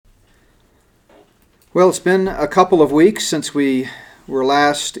Well, it's been a couple of weeks since we were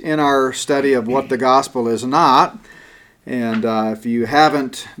last in our study of what the gospel is not. And if you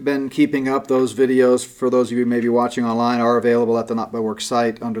haven't been keeping up, those videos, for those of you who may be watching online, are available at the Not by Works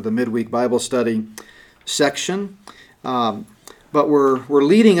site under the Midweek Bible Study section. But we're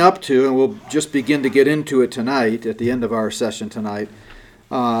leading up to, and we'll just begin to get into it tonight, at the end of our session tonight,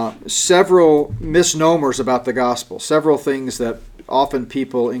 several misnomers about the gospel, several things that often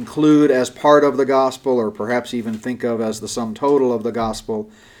people include as part of the gospel, or perhaps even think of as the sum total of the gospel,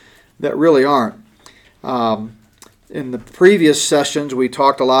 that really aren't. In the previous sessions, we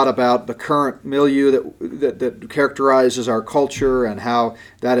talked a lot about the current milieu that characterizes our culture and how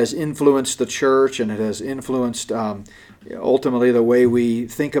that has influenced the church, and it has influenced ultimately the way we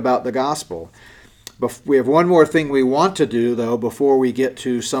think about the gospel. We have one more thing we want to do, though, before we get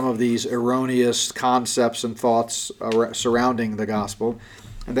to some of these erroneous concepts and thoughts surrounding the gospel,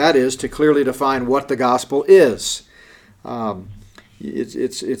 and that is to clearly define what the gospel is.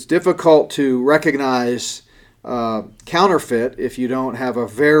 It's difficult to recognize counterfeit if you don't have a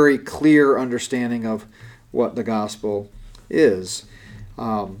very clear understanding of what the gospel is.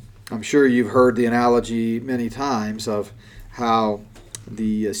 I'm sure you've heard the analogy many times of how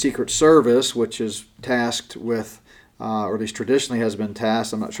the Secret Service, which is tasked with, or at least traditionally has been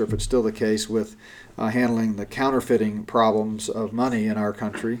tasked, I'm not sure if it's still the case, with handling the counterfeiting problems of money in our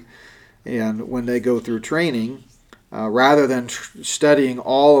country. And when they go through training, rather than studying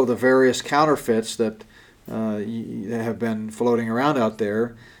all of the various counterfeits that have been floating around out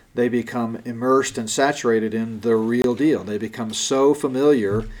there, they become immersed and saturated in the real deal. They become so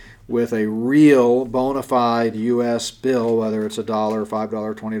familiar with a real bona fide U.S. bill, whether it's $1,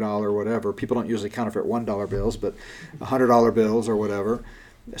 $5, $20, whatever. People don't usually counterfeit $1 bills, but $100 bills or whatever,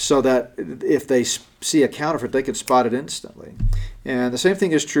 so that if they see a counterfeit, they can spot it instantly. And the same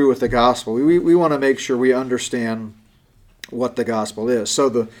thing is true with the gospel. We want to make sure we understand what the gospel is. So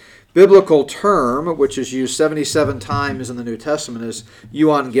the biblical term, which is used 77 times in the New Testament, is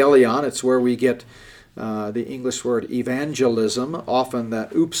euangelion. It's where we get the English word evangelism, often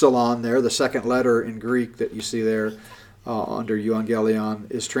that upsilon there, the second letter in Greek that you see there under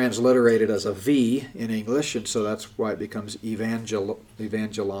euangelion, is transliterated as a V in English, and so that's why it becomes evangelistic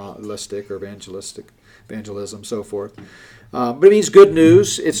or evangelism, so forth. But it means good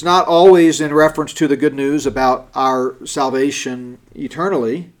news. It's not always in reference to the good news about our salvation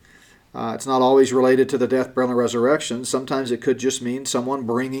eternally. It's not always related to the death, burial, and resurrection. Sometimes it could just mean someone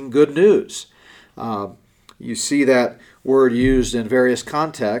bringing good news. You see that word used in various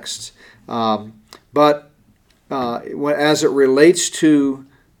contexts, but as it relates to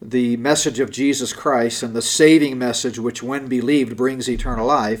the message of Jesus Christ and the saving message which, when believed, brings eternal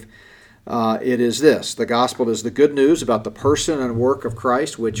life, it is this. The gospel is the good news about the person and work of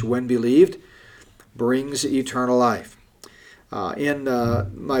Christ, which, when believed, brings eternal life. In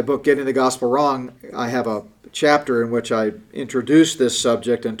my book, Getting the Gospel Wrong, I have a chapter in which I introduce this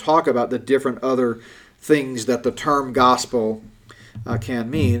subject and talk about the different other things that the term gospel can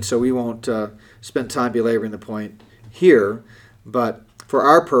mean, so we won't spend time belaboring the point here. But for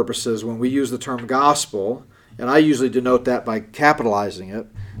our purposes, when we use the term gospel, and I usually denote that by capitalizing it,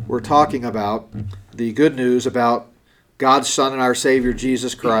 we're talking about the good news about God's Son and our Savior,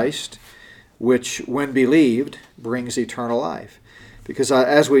 Jesus Christ, which, when believed, brings eternal life. Because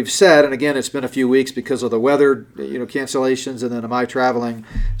as we've said, and again, it's been a few weeks because of the weather, cancellations, and then my traveling,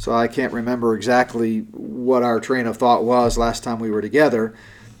 so I can't remember exactly what our train of thought was last time we were together.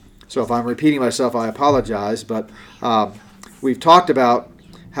 So if I'm repeating myself, I apologize. But we've talked about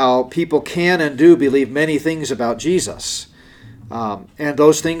how people can and do believe many things about Jesus. And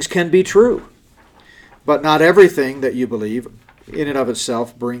those things can be true. But not everything that you believe in and of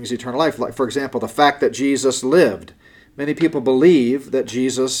itself brings eternal life. Like, for example, the fact that Jesus lived. Many people believe that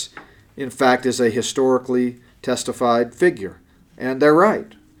Jesus, in fact, is a historically testified figure. And they're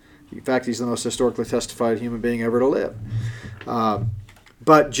right. In fact, he's the most historically testified human being ever to live.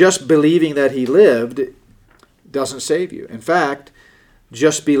 But just believing that he lived doesn't save you. In fact,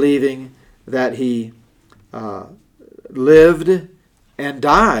 just believing that he lived and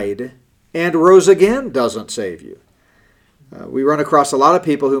died and rose again doesn't save you. We run across a lot of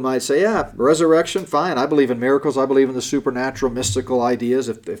people who might say, yeah, resurrection, fine. I believe in miracles. I believe in the supernatural, mystical ideas.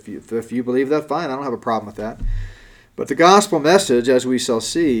 If you believe that, fine. I don't have a problem with that. But the gospel message, as we shall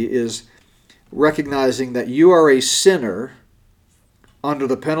see, is recognizing that you are a sinner under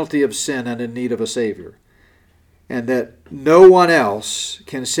the penalty of sin and in need of a Savior, and that no one else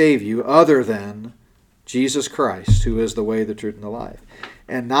can save you other than Jesus Christ, who is the way, the truth, and the life.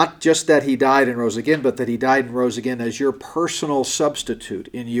 And not just that he died and rose again, but that he died and rose again as your personal substitute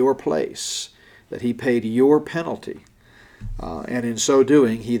in your place. that he paid your penalty. And in so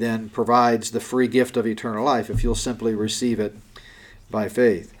doing, he then provides the free gift of eternal life if you'll simply receive it by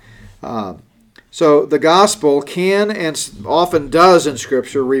faith. So the gospel can and often does in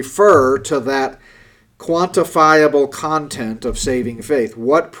Scripture refer to that quantifiable content of saving faith.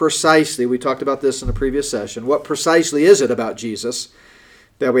 What precisely, we talked about this in the previous session, what precisely is it about Jesus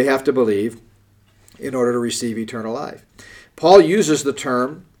that we have to believe in order to receive eternal life? Paul uses the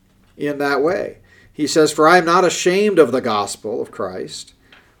term in that way. He says, "For I am not ashamed of the gospel of Christ,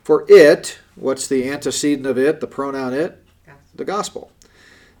 for it," what's the antecedent of it, the pronoun it? The gospel.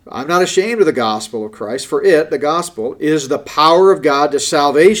 "I'm not ashamed of the gospel of Christ, for it," the gospel, "is the power of God to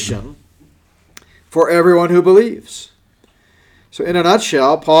salvation for everyone who believes." So in a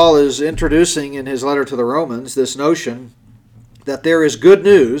nutshell, Paul is introducing in his letter to the Romans this notion that there is good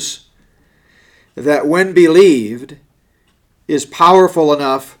news that when believed is powerful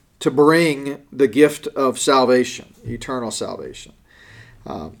enough to bring the gift of salvation, eternal salvation.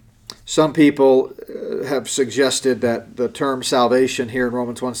 Some people have suggested that the term salvation here in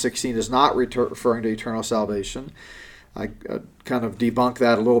Romans 1:16 is not referring to eternal salvation. I kind of debunk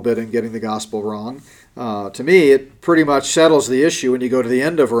that a little bit in getting the gospel wrong. To me, it pretty much settles the issue when you go to the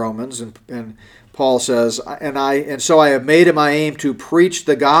end of Romans, and Paul says, and so I have made it my aim to preach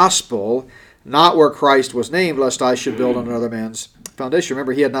the gospel, not where Christ was named, lest I should build on another man's foundation.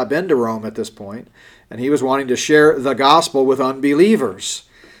 Remember, he had not been to Rome at this point, and he was wanting to share the gospel with unbelievers.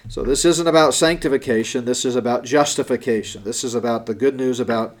 So this isn't about sanctification. This is about justification. This is about the good news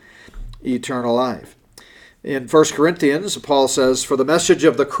about eternal life. In 1 Corinthians, Paul says, "For the message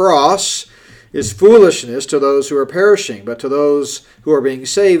of the cross is foolishness to those who are perishing, but to those who are being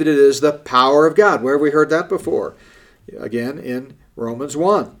saved it is the power of God." Where have we heard that before? Again, in Romans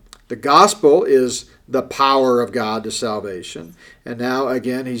 1. The gospel is the power of God to salvation. And now,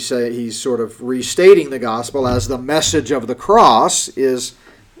 again, he's sort of restating the gospel as the message of the cross is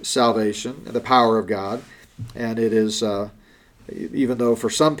salvation, the power of God. And it is, even though for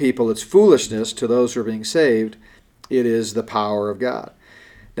some people it's foolishness, to those who are being saved, it is the power of God.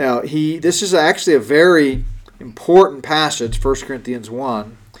 Now, this is actually a very important passage, 1 Corinthians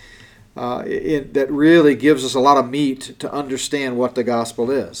 1, that really gives us a lot of meat to understand what the gospel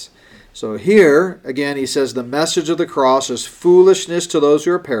is. So here, again, he says the message of the cross is foolishness to those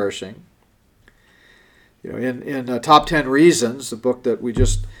who are perishing. You know, in Top 10 Reasons, the book that we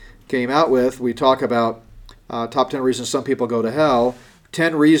just came out with, we talk about top 10 reasons some people go to hell,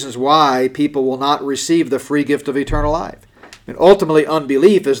 10 reasons why people will not receive the free gift of eternal life. And ultimately,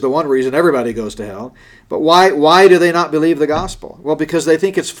 unbelief is the one reason everybody goes to hell. But why do they not believe the gospel? Well, because they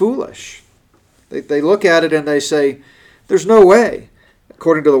think it's foolish. They look at it and they say, there's no way,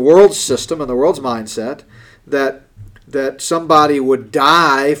 according to the world's system and the world's mindset, that somebody would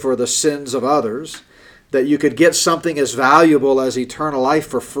die for the sins of others, that you could get something as valuable as eternal life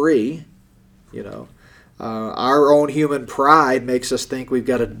for free. You know, our own human pride makes us think we've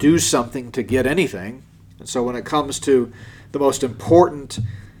got to do something to get anything. And so when it comes to the most important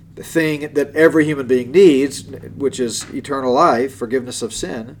thing that every human being needs, which is eternal life, forgiveness of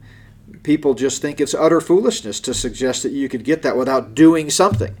sin, people just think it's utter foolishness to suggest that you could get that without doing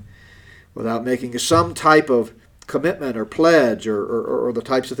something, without making some type of commitment or pledge or the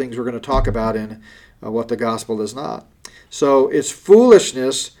types of things we're going to talk about in what the gospel is not. So it's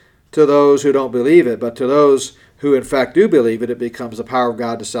foolishness to those who don't believe it, but to those who in fact do believe it, it becomes the power of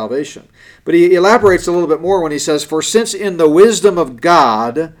God to salvation. But he elaborates a little bit more when he says, "For since in the wisdom of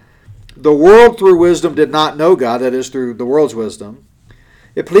God, the world through wisdom did not know God," that is, through the world's wisdom,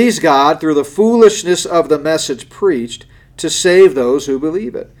 "it pleased God through the foolishness of the message preached to save those who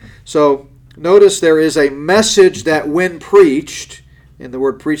believe it." So notice there is a message that when preached, and the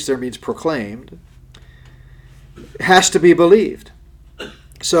word preached there means proclaimed, has to be believed.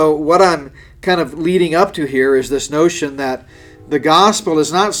 So what I'm kind of leading up to here is this notion that the gospel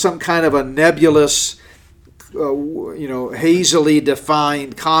is not some kind of a nebulous, hazily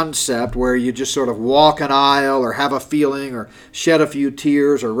defined concept where you just sort of walk an aisle or have a feeling or shed a few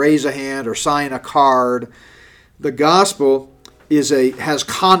tears or raise a hand or sign a card. The gospel has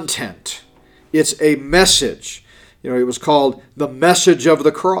content. It's a message. You know, it was called the message of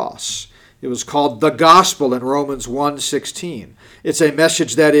the cross. It was called the gospel in Romans 1:16. It's a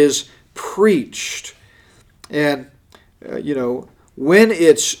message that is preached. And, when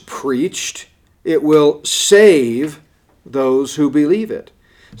it's preached, it will save those who believe it.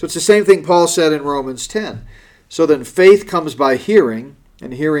 So it's the same thing Paul said in Romans 10. So then faith comes by hearing,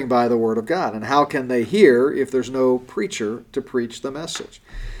 and hearing by the word of God. And how can they hear if there's no preacher to preach the message?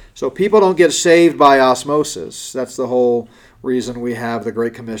 So people don't get saved by osmosis. That's the whole reason we have the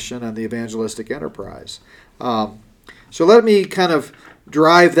Great Commission and the evangelistic enterprise. So let me kind of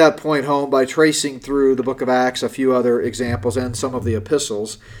drive that point home by tracing through the book of Acts, a few other examples, and some of the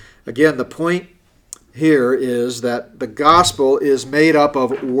epistles. Again, the point here is that the gospel is made up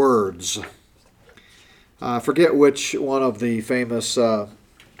of words. I forget which one of the famous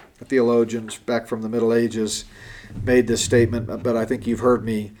theologians back from the Middle Ages made this statement, but I think you've heard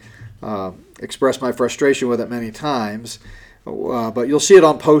me express my frustration with it many times. But you'll see it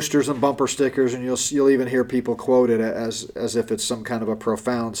on posters and bumper stickers, and you'll even hear people quote it as if it's some kind of a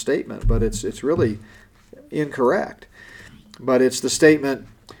profound statement, but it's really incorrect. But it's the statement,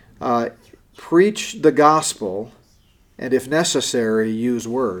 preach the gospel, and if necessary, use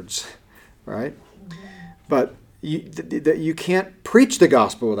words, right? But you can't preach the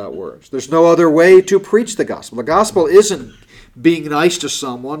gospel without words. There's no other way to preach the gospel. The gospel isn't being nice to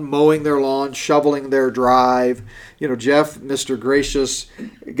someone, mowing their lawn, shoveling their drive. Jeff, Mr. Gracious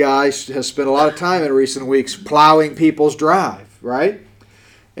guy, has spent a lot of time in recent weeks plowing people's drive, right?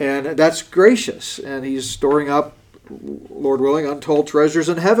 And that's gracious. And he's storing up, Lord willing, untold treasures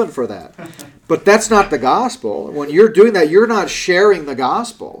in heaven for that. But that's not the gospel. When you're doing that, you're not sharing the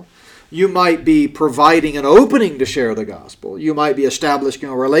gospel. You might be providing an opening to share the gospel. You might be establishing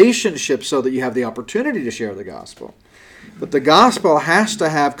a relationship so that you have the opportunity to share the gospel. But the gospel has to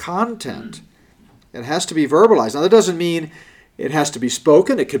have content. It has to be verbalized. Now, that doesn't mean it has to be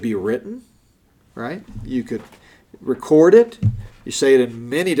spoken. It could be written, right? You could record it. You say it in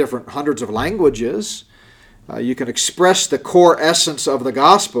many different hundreds of languages. You can express the core essence of the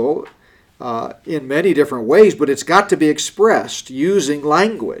gospel in many different ways, but it's got to be expressed using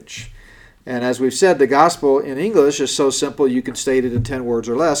language. And as we've said, the gospel in English is so simple you can state it in 10 words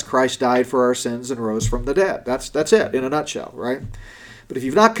or less. Christ died for our sins and rose from the dead. That's it in a nutshell, right? But if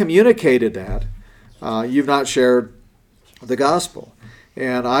you've not communicated that, you've not shared the gospel.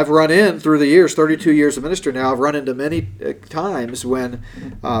 And I've run in, through the years, 32 years of ministry now, I've run into many times when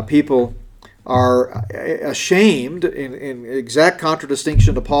people are ashamed, in exact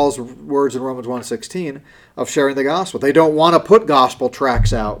contradistinction to Paul's words in Romans 1:16, of sharing the gospel. They don't want to put gospel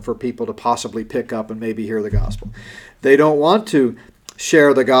tracts out for people to possibly pick up and maybe hear the gospel. They don't want to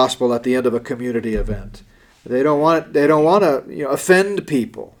share the gospel at the end of a community event. They don't want to offend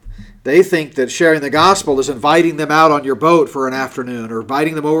people. They think that sharing the gospel is inviting them out on your boat for an afternoon, or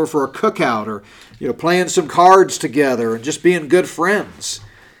inviting them over for a cookout, or playing some cards together and just being good friends.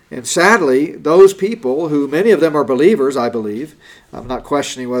 And sadly, those people, who many of them are believers, I believe, I'm not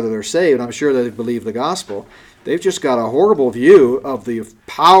questioning whether they're saved, I'm sure they believe the gospel, they've just got a horrible view of the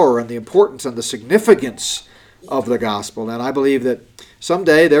power and the importance and the significance of the gospel. And I believe that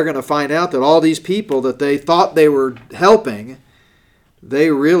someday they're going to find out that all these people that they thought they were helping,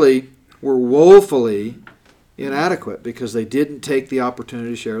 they really were woefully inadequate because they didn't take the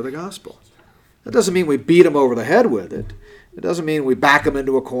opportunity to share the gospel. That doesn't mean we beat them over the head with it. It doesn't mean we back them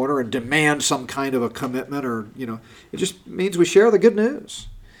into a corner and demand some kind of a commitment, or, it just means we share the good news.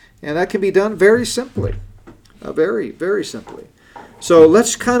 And that can be done very simply, very, very simply. So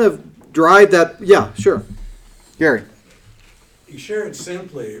let's kind of drive that. Yeah, sure. Gary. You share it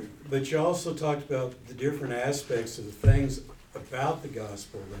simply, but you also talked about the different aspects of the things about the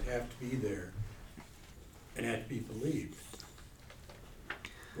gospel that have to be there and have to be believed.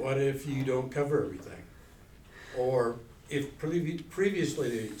 What if you don't cover everything? Or if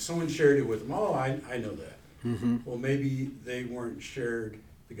previously someone shared it with them, I know that. Mm-hmm. Well, maybe they weren't shared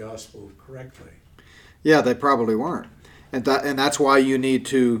the gospel correctly. Yeah, they probably weren't. And that's why you need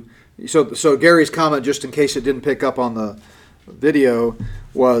to... So Gary's comment, just in case it didn't pick up on the video,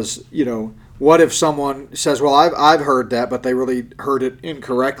 was, what if someone says, well, I've heard that, but they really heard it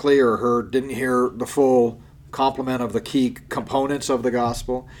incorrectly, or didn't hear the full complement of the key components of the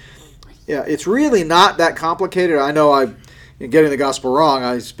gospel. Yeah, it's really not that complicated. I know in Getting the Gospel Wrong,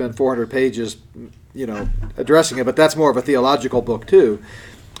 I spent 400 pages, addressing it, but that's more of a theological book too.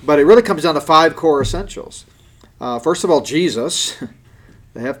 But it really comes down to 5 core essentials. First of all, Jesus.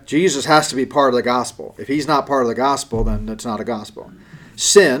 Jesus has to be part of the gospel. If he's not part of the gospel, then it's not a gospel.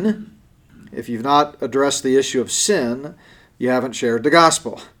 Sin. If you've not addressed the issue of sin, you haven't shared the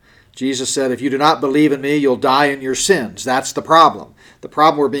gospel. Jesus said, if you do not believe in me, you'll die in your sins. That's the problem. The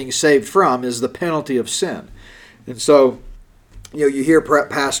problem we're being saved from is the penalty of sin. And so, you hear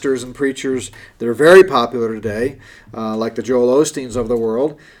pastors and preachers that are very popular today, like the Joel Osteens of the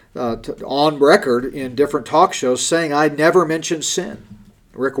world, on record in different talk shows saying, I never mention sin.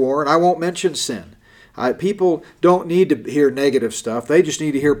 Rick Warren, I won't mention sin. People don't need to hear negative stuff. They just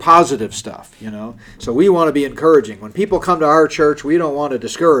need to hear positive stuff, So we want to be encouraging. When people come to our church, we don't want to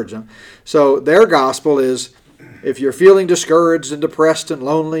discourage them. So their gospel is If you're feeling discouraged and depressed and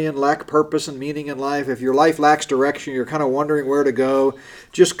lonely and lack purpose and meaning in life, if your life lacks direction, you're kind of wondering where to go,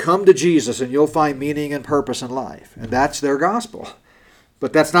 just come to Jesus and you'll find meaning and purpose in life. And that's their gospel.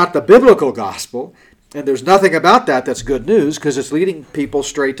 But that's not the biblical gospel. And there's nothing about that that's good news, because it's leading people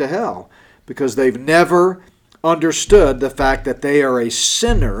straight to hell, because they've never understood the fact that they are a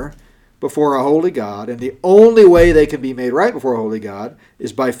sinner before a holy God, and the only way they can be made right before a holy God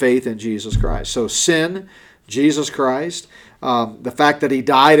is by faith in Jesus Christ. So sin, Jesus Christ, the fact that he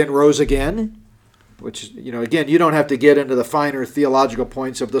died and rose again, which, again, you don't have to get into the finer theological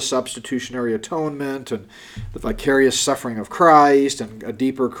points of the substitutionary atonement and the vicarious suffering of Christ and a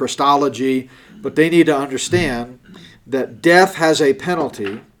deeper Christology, but they need to understand that death has a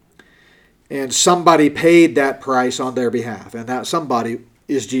penalty, and somebody paid that price on their behalf, and that somebody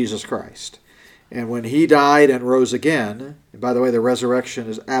is Jesus Christ. And when he died and rose again, and by the way, the resurrection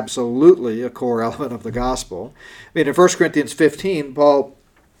is absolutely a core element of the gospel. I mean, in 1 Corinthians 15, Paul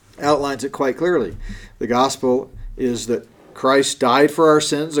outlines it quite clearly. The gospel is that Christ died for our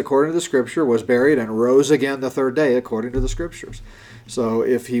sins according to the Scripture, was buried, and rose again the third day according to the Scriptures. So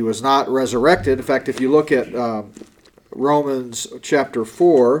if he was not resurrected, in fact, if you look at Romans chapter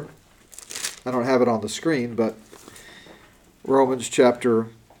 4, I don't have it on the screen, but Romans chapter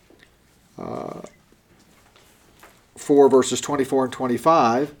 4, verses 24 and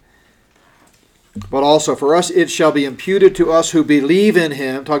 25. But also for us it shall be imputed to us who believe in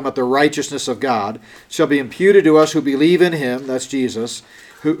him, talking about the righteousness of God, shall be imputed to us who believe in him, that's Jesus,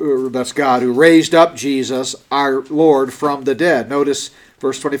 that's God, who raised up Jesus, our Lord, from the dead. Notice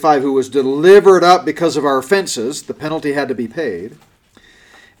verse 25, who was delivered up because of our offenses, the penalty had to be paid,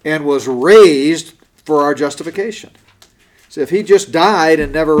 and was raised for our justification. So if he just died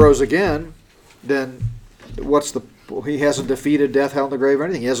and never rose again, then he hasn't defeated death, hell, and the grave or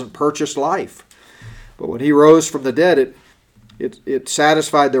anything. He hasn't purchased life. But when he rose from the dead, it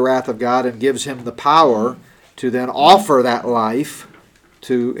satisfied the wrath of God and gives him the power to then offer that life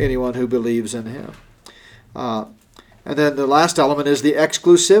to anyone who believes in him. And then the last element is the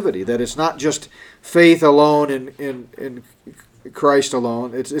exclusivity, that it's not just faith alone in Christ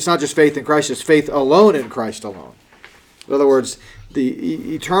alone. It's not just faith in Christ, it's faith alone in Christ alone. In other words,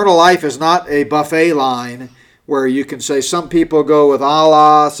 the eternal life is not a buffet line where you can say some people go with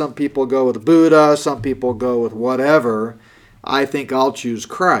Allah, some people go with Buddha, some people go with whatever. I think I'll choose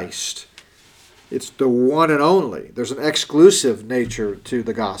Christ. It's the one and only. There's an exclusive nature to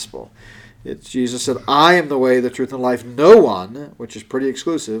the gospel. Jesus said, I am the way, the truth, and life. No one, which is pretty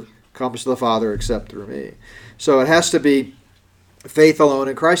exclusive, comes to the Father except through me. So it has to be faith alone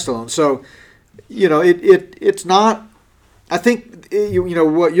in Christ alone. So, it's not, I think,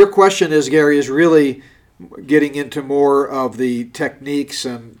 what your question is, Gary, is really getting into more of the techniques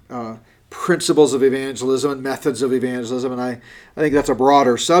and principles of evangelism and methods of evangelism. And I think that's a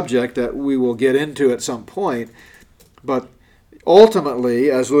broader subject that we will get into at some point. But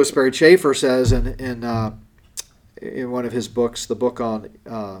ultimately, as Louis Sperry Chafer says in one of his books, the book on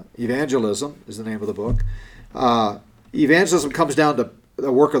evangelism is the name of the book, evangelism comes down to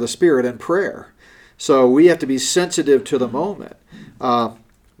the work of the Spirit and prayer. So we have to be sensitive to the moment.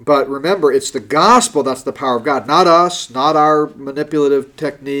 But remember, it's the gospel that's the power of God, not us, not our manipulative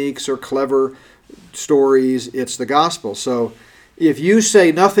techniques or clever stories. It's the gospel. So if you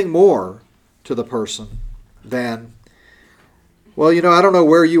say nothing more to the person than, well, I don't know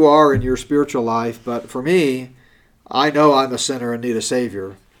where you are in your spiritual life, but for me, I know I'm a sinner and need a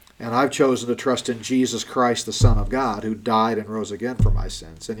Savior, and I've chosen to trust in Jesus Christ, the Son of God, who died and rose again for my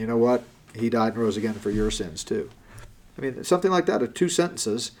sins. And you know what? He died and rose again for your sins too. I mean, something like that, 2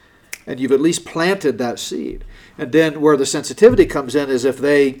 sentences, and you've at least planted that seed. And then where the sensitivity comes in is if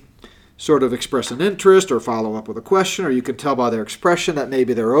they sort of express an interest or follow up with a question, or you can tell by their expression that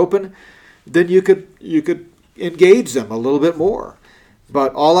maybe they're open, then you could engage them a little bit more.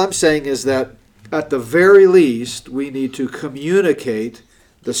 But all I'm saying is that at the very least, we need to communicate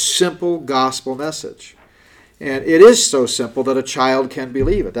the simple gospel message. And it is so simple that a child can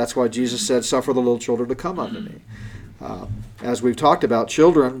believe it. That's why Jesus said, suffer the little children to come unto me. As we've talked about,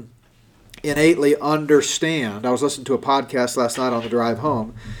 children innately understand. I was listening to a podcast last night on the drive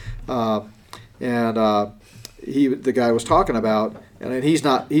home, and the guy was talking about, and he's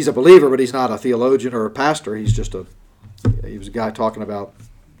a believer, but he's not a theologian or a pastor. He was a guy talking about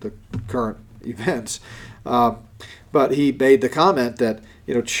the current events. But he made the comment that,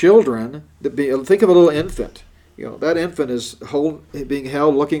 children, think of a little infant. That infant is being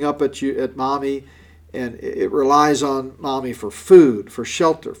held, looking up at mommy, and it relies on mommy for food, for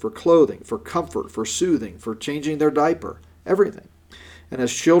shelter, for clothing, for comfort, for soothing, for changing their diaper, everything. And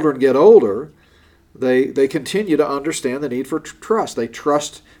as children get older, they continue to understand the need for trust. They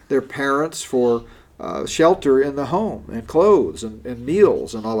trust their parents for shelter in the home and clothes and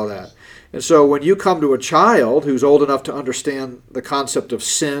meals and all of that. And so when you come to a child who's old enough to understand the concept of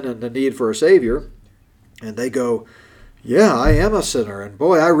sin and the need for a Savior, and they go, yeah, I am a sinner, and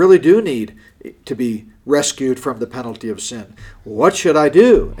boy, I really do need to be rescued from the penalty of sin. What should I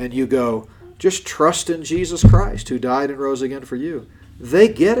do? And you go, just trust in Jesus Christ, who died and rose again for you. They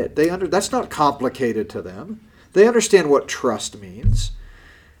get it. That's not complicated to them. They understand what trust means.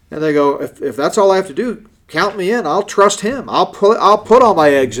 And they go, if that's all I have to do, count me in. I'll trust him. I'll put all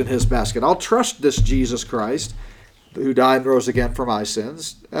my eggs in his basket. I'll trust this Jesus Christ, who died and rose again for my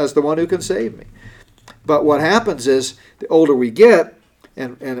sins, as the one who can save me. But what happens is, the older we get,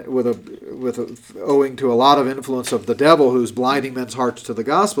 and owing to a lot of influence of the devil who's blinding men's hearts to the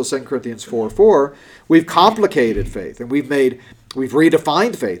gospel, 2 Corinthians 4:4, we've complicated faith, and we've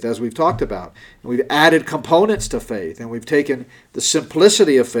redefined faith, as we've talked about. And we've added components to faith, and we've taken the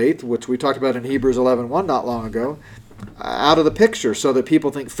simplicity of faith, which we talked about in Hebrews 11:1 not long ago, out of the picture, so that people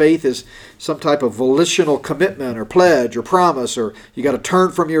think faith is some type of volitional commitment or pledge or promise, or you got to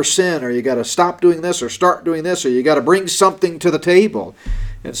turn from your sin, or you got to stop doing this or start doing this, or you got to bring something to the table.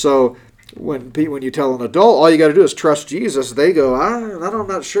 And so when you tell an adult all you got to do is trust Jesus, they go, I'm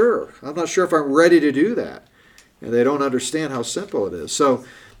not sure. I'm not sure if I'm ready to do that. And they don't understand how simple it is. So,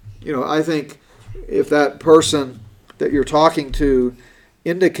 I think if that person that you're talking to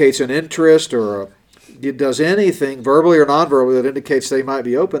indicates an interest or does anything, verbally or nonverbally, that indicates they might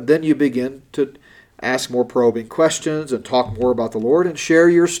be open, then you begin to ask more probing questions and talk more about the Lord and share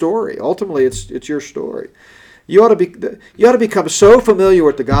your story. Ultimately, it's your story. You ought to become so familiar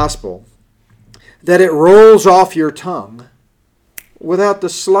with the gospel that it rolls off your tongue without the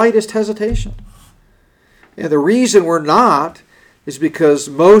slightest hesitation. And the reason we're not is because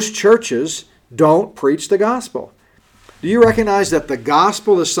most churches don't preach the gospel. Do you recognize that the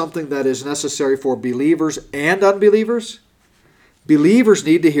gospel is something that is necessary for believers and unbelievers? Believers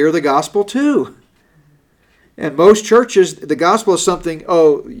need to hear the gospel too. And most churches, the gospel is something,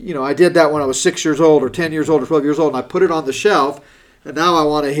 I did that when I was 6 years old or 10 years old or 12 years old, and I put it on the shelf, and now I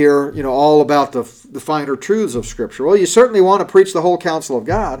want to hear, all about the finer truths of Scripture. Well, you certainly want to preach the whole counsel of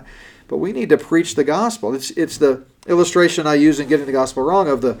God, but we need to preach the gospel. It's the illustration I use in Getting the Gospel Wrong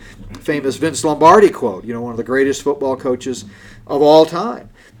of the famous Vince Lombardi quote, one of the greatest football coaches of all time,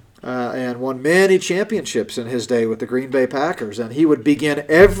 and won many championships in his day with the Green Bay Packers. And he would begin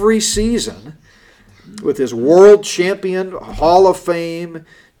every season with his world champion, Hall of Fame,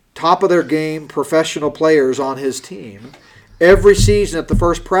 top of their game professional players on his team. Every season at the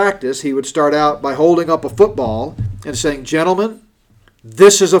first practice, he would start out by holding up a football and saying, "Gentlemen,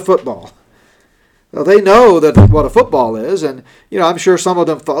 this is a football." Now, they know what a football is, and I'm sure some of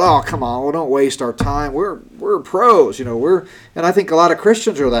them thought, "Oh, come on, well, don't waste our time. We're pros, and I think a lot of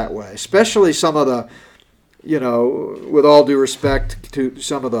Christians are that way, especially some of the, with all due respect to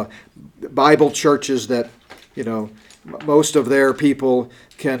some of the Bible churches that, most of their people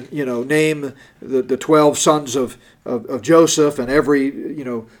can, name the 12 sons of Joseph and every,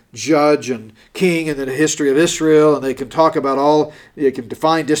 judge and king in the history of Israel, and they can talk about they can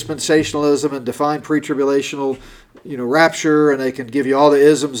define dispensationalism and define pre-tribulational, rapture, and they can give you all the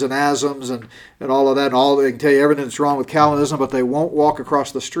isms and asms and all of that, and they can tell you everything that's wrong with Calvinism, but they won't walk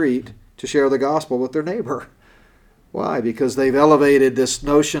across the street to share the gospel with their neighbor. Why? Because they've elevated this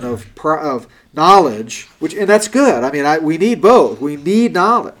notion of knowledge, and that's good. I mean, we need both. We need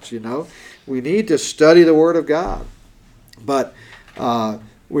knowledge, We need to study the Word of God. But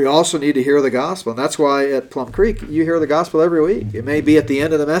we also need to hear the gospel. And that's why at Plum Creek, you hear the gospel every week. It may be at the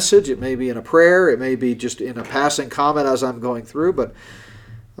end of the message. It may be in a prayer. It may be just in a passing comment as I'm going through. But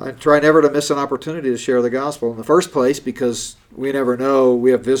I try never to miss an opportunity to share the gospel in the first place, because we never know.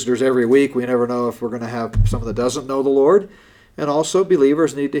 We have visitors every week. We never know if we're going to have someone that doesn't know the Lord. And also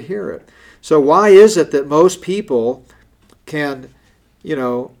believers need to hear it. So why is it that most people can,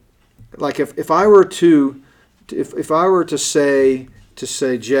 like if I were to say,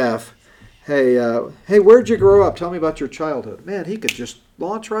 Jeff, hey, where'd you grow up? Tell me about your childhood. Man, he could just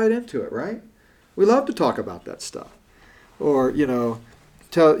launch right into it, right? We love to talk about that stuff. Or,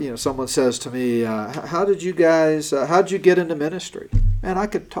 someone says to me, how did you get into ministry? Man, I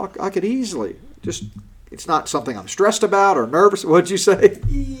could easily it's not something I'm stressed about or nervous. What'd you say?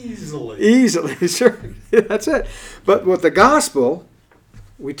 Easily, sure. That's it. But with the gospel,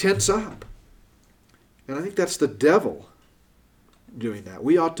 we tense up. And I think that's the devil doing that.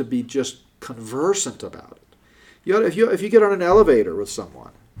 We ought to be just conversant about it. If you get on an elevator with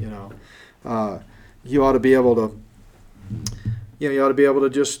someone, you ought to be able to,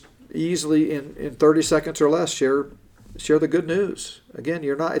 just easily in 30 seconds or less share the good news. Again,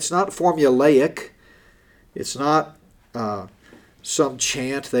 it's not formulaic. It's not some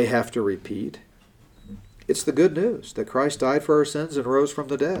chant they have to repeat. It's the good news that Christ died for our sins and rose from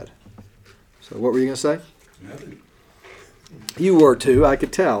the dead. So what were you going to say? Nothing. You were too, I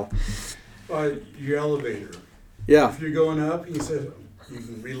could tell. Your elevator. Yeah. If you're going up, he says, you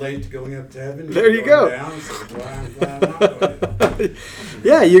can relate to going up to heaven. There you go. Down, so why I'm not going down.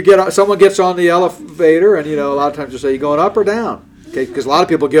 Yeah, someone gets on the elevator, and a lot of times you say, you going up or down? Okay, because a lot of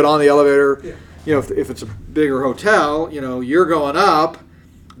people get on the elevator. Yeah. If it's a bigger hotel, you're going up.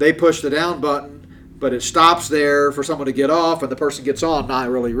 They push the down button, but it stops there for someone to get off, and the person gets on, not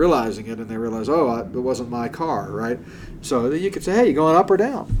really realizing it, and they realize, it wasn't my car, right? So you could say, hey, you going up or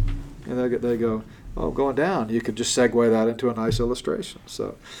down? And they go, going down. You could just segue that into a nice illustration.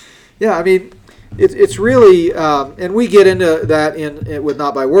 So, yeah, I mean, it's really, and we get into that with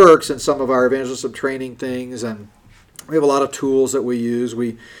Not by Works and some of our evangelism training things, and we have a lot of tools that we use.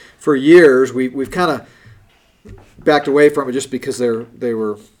 For years, we've kind of backed away from it just because they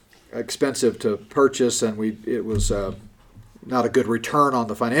were expensive to purchase, and it was not a good return on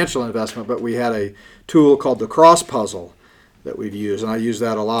the financial investment. But we had a tool called the Cross Puzzle that we've used, and I use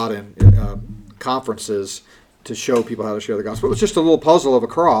that a lot in conferences to show people how to share the gospel. It was just a little puzzle of a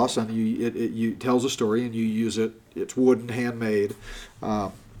cross, and it tells a story, and you use it. It's wooden, handmade.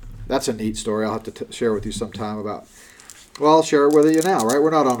 That's a neat story. I'll have to share with you sometime about. Well, I'll share it with you now, right?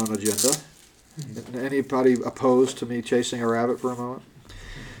 We're not on an agenda. Anybody opposed to me chasing a rabbit for a moment?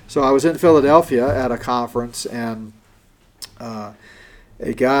 So I was in Philadelphia at a conference, and a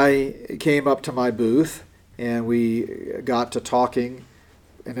guy came up to my booth, and we got to talking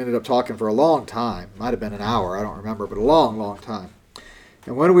and ended up talking for a long time. Might have been an hour, I don't remember, but a long, long time.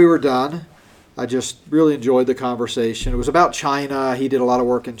 And when we were done, I just really enjoyed the conversation. It was about China. He did a lot of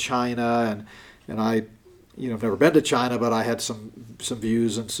work in China, and I I've never been to China, but I had some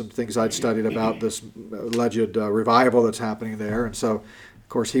views and some things I'd studied about this alleged revival that's happening there. And so, of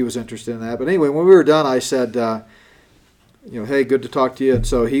course, he was interested in that. But anyway, when we were done, I said, hey, good to talk to you. And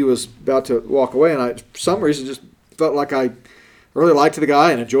so he was about to walk away, and I, for some reason, just felt like I really liked the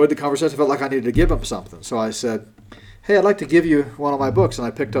guy and enjoyed the conversation. I felt like I needed to give him something. So I said, hey, I'd like to give you one of my books. And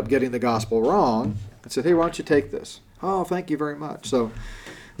I picked up Getting the Gospel Wrong. I said, hey, why don't you take this? Oh, thank you very much. So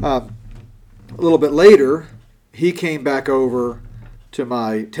a little bit later, he came back over to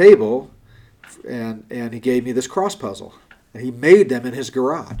my table, and he gave me this cross puzzle. And he made them in his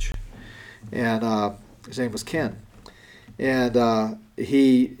garage. And his name was Ken. And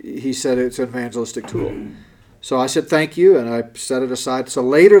he said it's an evangelistic tool. So I said thank you, and I set it aside. So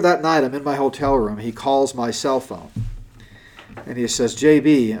later that night, I'm in my hotel room. He calls my cell phone. And he says,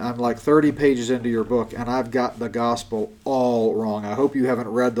 JB, I'm like 30 pages into your book, and I've got the gospel all wrong. I hope you haven't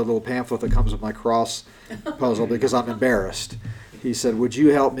read the little pamphlet that comes with my cross puzzle, because I'm embarrassed. He said, would you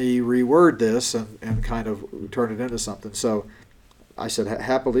help me reword this and kind of turn it into something? So I said,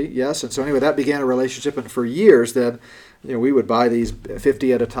 happily, yes. And so anyway, that began a relationship. And for years then, we would buy these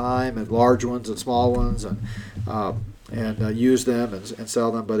 50 at a time, and large ones and small ones, and use them and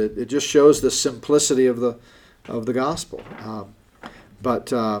sell them. But it just shows the simplicity of the gospel. But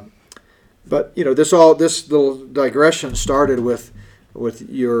this little digression started with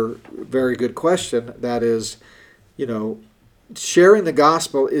your very good question. That is, sharing the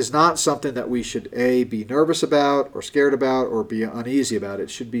gospel is not something that we should be nervous about or scared about or be uneasy about. It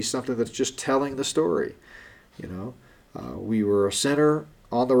should be something that's just telling the story. We were a sinner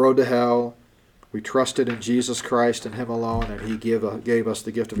on the road to hell. We trusted in Jesus Christ and Him alone, and He gave us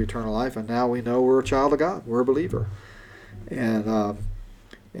the gift of eternal life. And now we know we're a child of God. We're a believer. And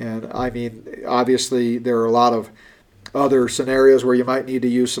I mean, obviously, there are a lot of other scenarios where you might need to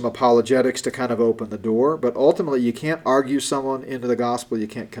use some apologetics to kind of open the door. But ultimately, you can't argue someone into the gospel. You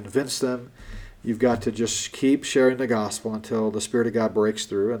can't convince them. You've got to just keep sharing the gospel until the Spirit of God breaks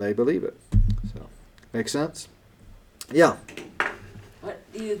through and they believe it. So, make sense? Yeah. What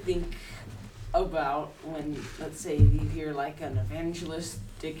do you think about when, let's say, you hear like an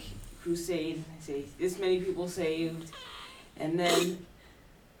evangelistic crusade, say this many people saved, and then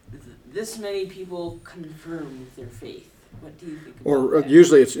this many people confirm their faith? What do you think about that?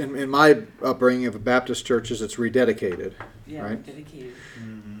 Usually it's, in my upbringing of Baptist churches, it's rededicated. Yeah, right? rededicated.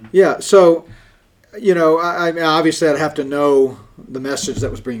 Mm-hmm. Yeah, so, I mean, obviously I'd have to know the message that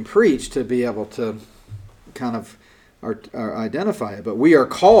was being preached to be able to kind of identify it. But we are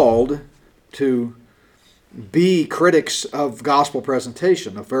called to be critics of gospel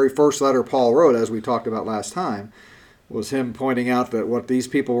presentation. The very first letter Paul wrote, as we talked about last time, was him pointing out that what these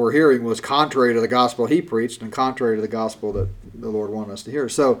people were hearing was contrary to the gospel he preached and contrary to the gospel that the Lord wanted us to hear.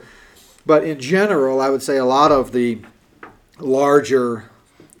 So, but in general, I would say a lot of the larger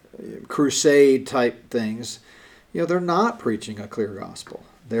crusade type things, they're not preaching a clear gospel.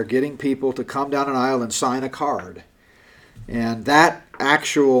 They're getting people to come down an aisle and sign a card. And that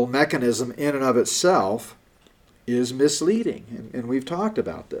actual mechanism in and of itself is misleading. And we've talked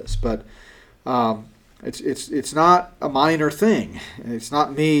about this. But it's not a minor thing. It's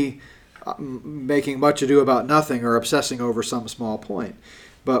not me making much ado about nothing or obsessing over some small point.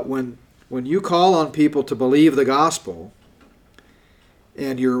 But when you call on people to believe the gospel,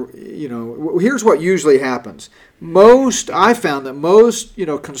 and here's what usually happens. I found that most,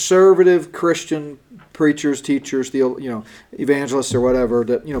 conservative Christian preachers, teachers, evangelists or whatever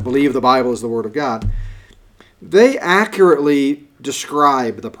that, believe the Bible is the Word of God, they accurately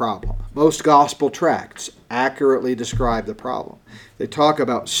describe the problem. Most gospel tracts accurately describe the problem. They talk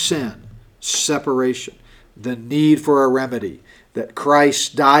about sin, separation, the need for a remedy, that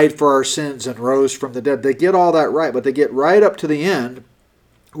Christ died for our sins and rose from the dead. They get all that right, but they get right up to the end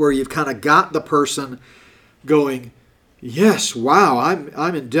where you've kind of got the person going, yes, wow,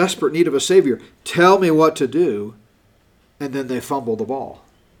 I'm in desperate need of a Savior. Tell me what to do. And then they fumble the ball.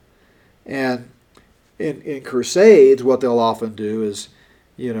 And in crusades, what they'll often do is,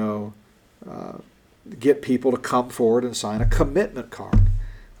 get people to come forward and sign a commitment card.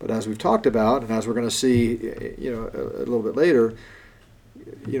 But as we've talked about, and as we're going to see, a little bit later,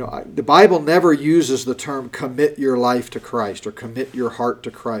 the Bible never uses the term commit your life to Christ or commit your heart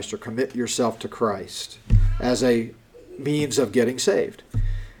to Christ or commit yourself to Christ as a means of getting saved.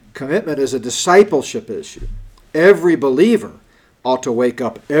 Commitment is a discipleship issue. Every believer ought to wake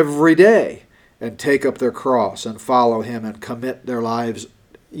up every day and take up their cross and follow Him and commit their lives,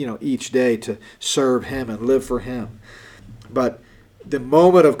 each day to serve Him and live for Him. But the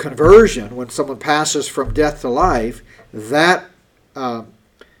moment of conversion, when someone passes from death to life, that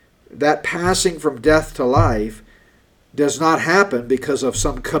passing from death to life does not happen because of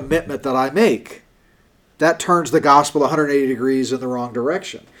some commitment that I make. That turns the gospel 180 degrees in the wrong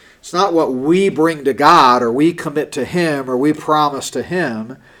direction. It's not what we bring to God or we commit to Him or we promise to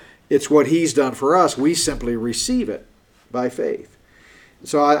Him. It's what He's done for us. We simply receive it by faith.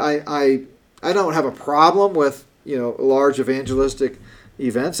 So I don't have a problem with large evangelistic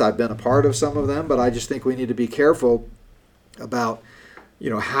events. I've been a part of some of them, but I just think we need to be careful about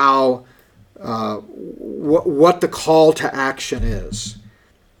how what the call to action is.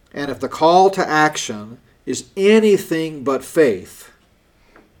 And if the call to action is anything but faith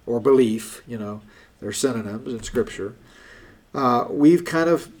or belief, they're synonyms in Scripture, we've kind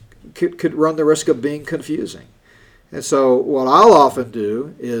of could run the risk of being confusing. And so what I'll often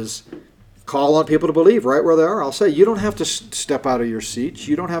do is call on people to believe right where they are. I'll say, you don't have to step out of your seats.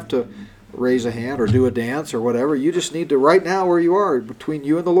 You don't have to raise a hand or do a dance or whatever. You just need to, right now where you are, between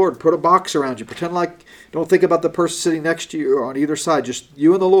you and the Lord, put a box around you. Pretend like, don't think about the person sitting next to you or on either side, just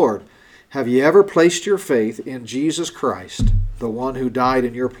you and the Lord. Have you ever placed your faith in Jesus Christ, the one who died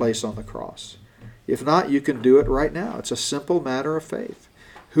in your place on the cross? If not, you can do it right now. It's a simple matter of faith.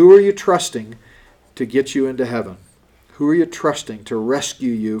 Who are you trusting to get you into heaven? Who are you trusting to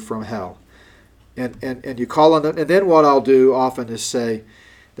rescue you from hell? And you call on them. And then what I'll do often is say,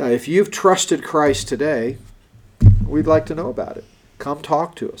 now, if you've trusted Christ today, we'd like to know about it. Come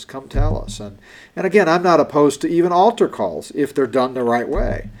talk to us. Come tell us. And again, I'm not opposed to even altar calls if they're done the right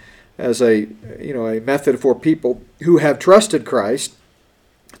way, as a method for people who have trusted Christ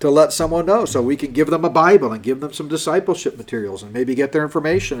to let someone know, so we can give them a Bible and give them some discipleship materials and maybe get their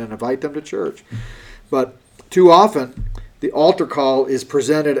information and invite them to church. But too often, the altar call is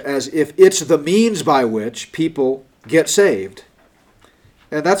presented as if it's the means by which people get saved.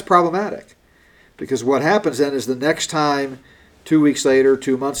 And that's problematic, because what happens then is the next time, 2 weeks later,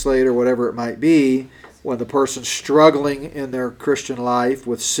 2 months later, whatever it might be, when the person's struggling in their Christian life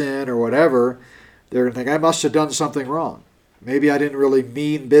with sin or whatever, they're going to think, I must have done something wrong. Maybe I didn't really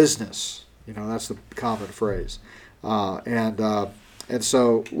mean business. That's the common phrase. And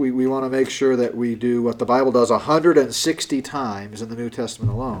so we want to make sure that we do what the Bible does 160 times in the New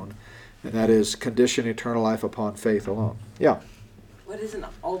Testament alone, and that is condition eternal life upon faith alone. Yeah. What is an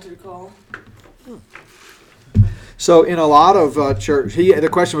altar call? So in a lot of church, the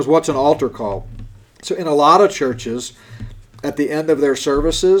question was, what's an altar call? So in a lot of churches, at the end of their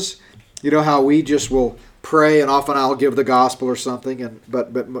services, how we just will pray, and often I'll give the gospel or something,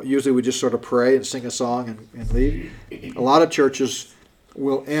 but usually we just sort of pray and sing a song and leave. A lot of churches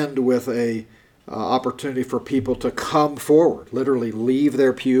will end with a opportunity for people to come forward, literally leave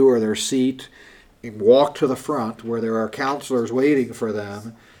their pew or their seat walk to the front where there are counselors waiting for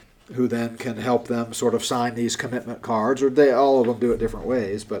them who then can help them sort of sign these commitment cards, or all of them do it different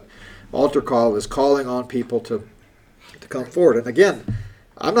ways, but altar call is calling on people to come forward. And again,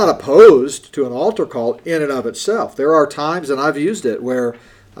 I'm not opposed to an altar call in and of itself. There are times, and I've used it, where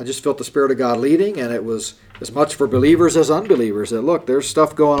I just felt the Spirit of God leading, and it was as much for believers as unbelievers, that look, there's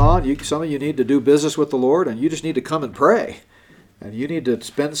stuff going on. Some of you need to do business with the Lord, and you just need to come and pray. And you need to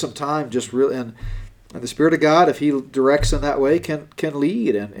spend some time just really, and the Spirit of God, if He directs in that way, can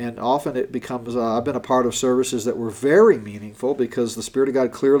lead. And often it becomes, I've been a part of services that were very meaningful because the Spirit of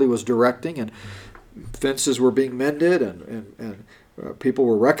God clearly was directing, and fences were being mended, and people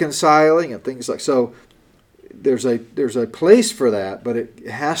were reconciling, and things like so. There's a place for that, but it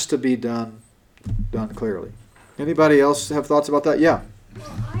has to be done clearly. Anybody else have thoughts about that? Yeah. Well,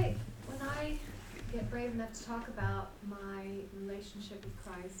 when I get brave enough to talk about my relationship with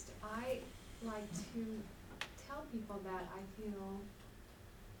Christ, I like to tell people that I feel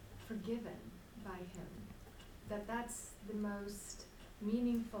forgiven by Him. That's the most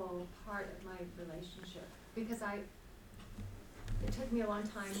meaningful part of my relationship, because it took me a long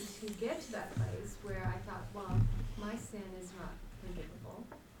time to get to that place where I thought, well, my sin is not forgivable.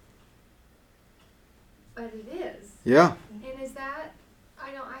 But it is. Yeah. And is that,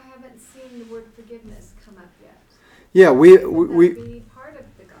 I haven't seen the word forgiveness come up yet. Yeah, Would that be part of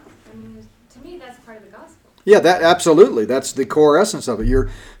the gospel? I mean, to me, that's part of the gospel. Yeah, that absolutely. That's the core essence of it. You're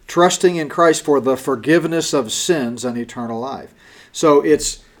trusting in Christ for the forgiveness of sins and eternal life. So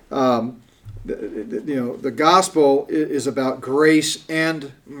it's, the gospel is about grace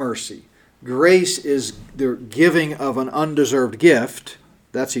and mercy. Grace is the giving of an undeserved gift.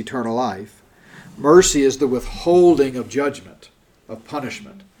 That's eternal life. Mercy is the withholding of judgment, of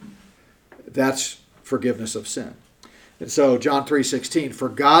punishment. That's forgiveness of sin. And so John 3:16, for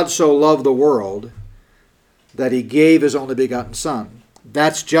God so loved the world that He gave His only begotten Son.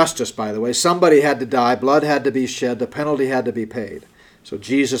 That's justice, by the way. Somebody had to die, blood had to be shed, the penalty had to be paid. So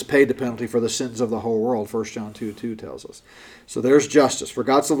Jesus paid the penalty for the sins of the whole world, 1 John 2:2 tells us. So there's justice. For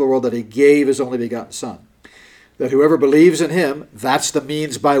God so loved the world that He gave His only begotten Son. That whoever believes in Him, that's the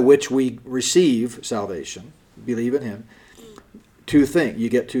means by which we receive salvation. Believe in Him. You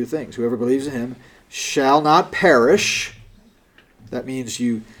get two things. Whoever believes in Him shall not perish. That means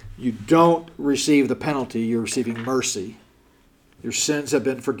you don't receive the penalty, you're receiving mercy. Your sins have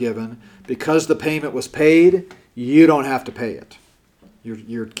been forgiven. Because the payment was paid, you don't have to pay it.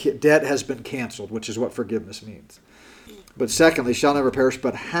 Your debt has been canceled, which is what forgiveness means. But secondly, shall never perish,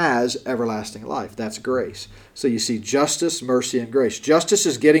 but has everlasting life. That's grace. So you see justice, mercy, and grace. Justice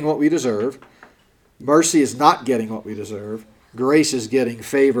is getting what we deserve. Mercy is not getting what we deserve. Grace is getting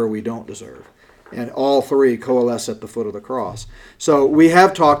favor we don't deserve. And all three coalesce at the foot of the cross. So we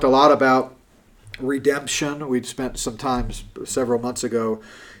have talked a lot about redemption. We'd spent some time several months ago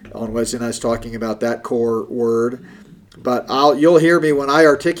on Wednesday nights talking about that core word. But you'll hear me when I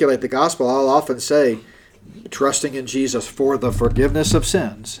articulate the gospel, I'll often say, trusting in Jesus for the forgiveness of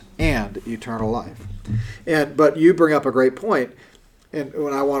sins and eternal life. But you bring up a great point, and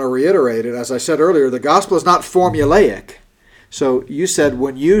when I want to reiterate it, as I said earlier, the gospel is not formulaic. So you said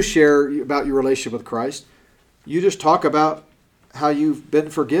when you share about your relationship with Christ, you just talk about how you've been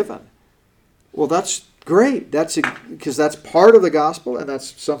forgiven. Well, that's great. Because that's part of the gospel, and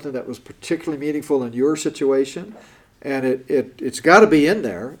that's something that was particularly meaningful in your situation. And it's got to be in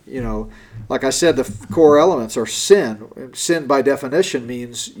there. Like I said, the core elements are sin. Sin, by definition,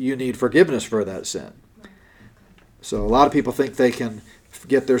 means you need forgiveness for that sin. So a lot of people think they can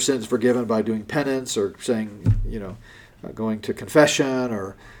get their sins forgiven by doing penance or saying, going to confession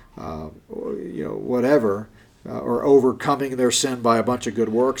or whatever, or overcoming their sin by a bunch of good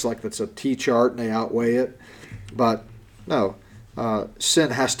works, like that's a T-chart and they outweigh it. But no.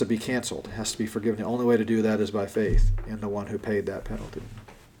 Sin has to be canceled, has to be forgiven. The only way to do that is by faith in the one who paid that penalty.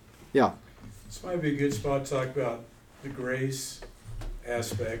 Yeah. This might be a good spot to talk about the grace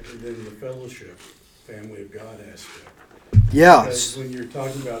aspect and then the fellowship, family of God aspect. Yeah. Because when you're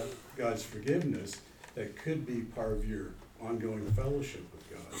talking about God's forgiveness, that could be part of your ongoing fellowship with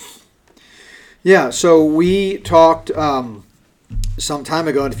God. Yeah, so we talked some time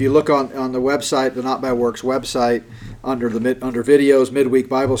ago, and if you look on the website, the Not by Works website, under videos, midweek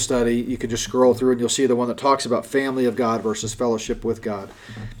Bible study, you can just scroll through and you'll see the one that talks about family of God versus fellowship with God.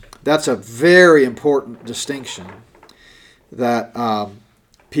 That's a very important distinction that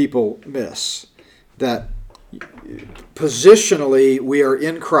people miss. That positionally we are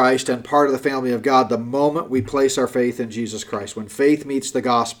in Christ and part of the family of God the moment we place our faith in Jesus Christ. When faith meets the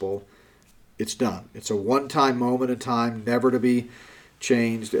gospel, it's done. It's a one-time moment in time, never to be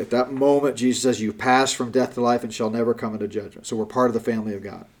changed. At that moment, Jesus says, you pass from death to life and shall never come into judgment. So we're part of the family of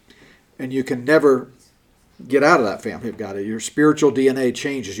God. And you can never get out of that family of God. Your spiritual DNA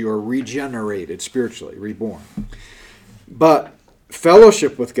changes. You are regenerated spiritually, reborn. But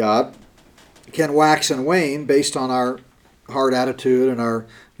fellowship with God can wax and wane based on our heart attitude and our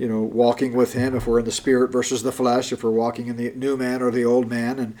walking with Him, if we're in the spirit versus the flesh, if we're walking in the new man or the old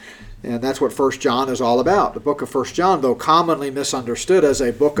man. And that's what 1 John is all about. The book of 1 John, though commonly misunderstood as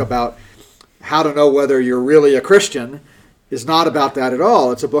a book about how to know whether you're really a Christian, is not about that at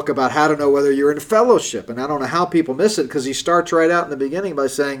all. It's a book about how to know whether you're in fellowship. And I don't know how people miss it, because he starts right out in the beginning by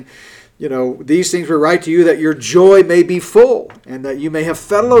saying, these things we write to you that your joy may be full and that you may have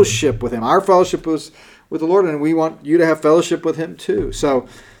fellowship with Him. Our fellowship was with the Lord, and we want you to have fellowship with Him too. So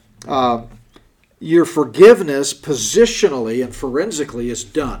your forgiveness positionally and forensically is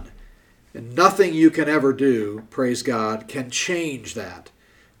done. And nothing you can ever do, praise God, can change that.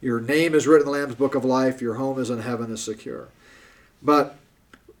 Your name is written in the Lamb's Book of Life. Your home is in heaven is secure. But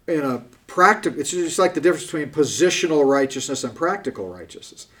in a practical, it's just like the difference between positional righteousness and practical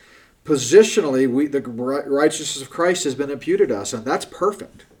righteousness. Positionally, the righteousness of Christ has been imputed to us, and that's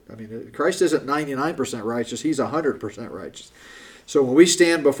perfect. I mean, Christ isn't 99% righteous. He's 100% righteous. So when we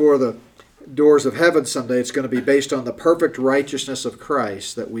stand before the doors of heaven someday, it's going to be based on the perfect righteousness of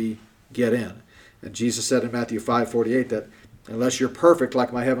Christ that we get in. And Jesus said in Matthew 5:48 that unless you're perfect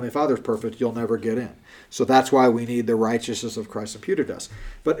like my heavenly Father is perfect, you'll never get in. So that's why we need the righteousness of Christ imputed to us.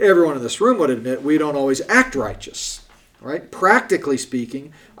 But everyone in this room would admit we don't always act righteous, right? Practically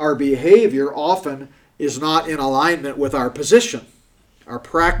speaking, our behavior often is not in alignment with our position. Our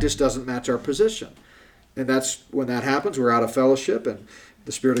practice doesn't match our position. And that's when that happens, we're out of fellowship, and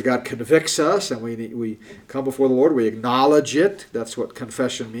the Spirit of God convicts us, and we come before the Lord, we acknowledge it. That's what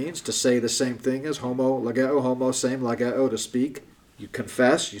confession means, to say the same thing as homo, lageo, homo, same, lageo, to speak. You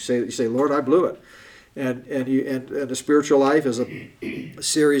confess, you say, Lord, I blew it. And the spiritual life is a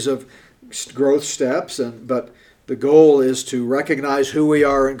series of growth steps, but the goal is to recognize who we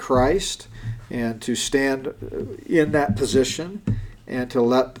are in Christ and to stand in that position and to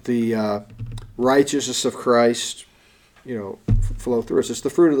let the righteousness of Christ, flow through us. It's the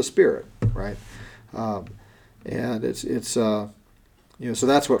fruit of the Spirit, right? And it's so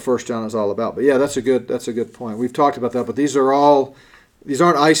that's what 1 John is all about. But yeah, that's a good point. We've talked about that, but these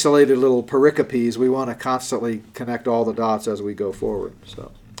aren't isolated little pericopes. We want to constantly connect all the dots as we go forward.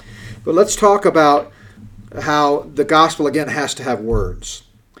 So, but let's talk about how the gospel again has to have words.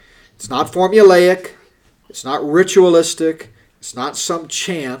 It's not formulaic. It's not ritualistic. It's not some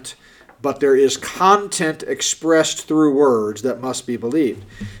chant. But there is content expressed through words that must be believed.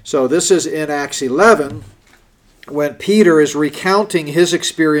 So this is in Acts 11, when Peter is recounting his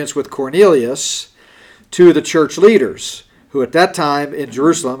experience with Cornelius to the church leaders, who at that time in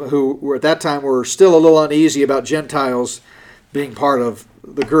Jerusalem, who were at that time were still a little uneasy about Gentiles being part of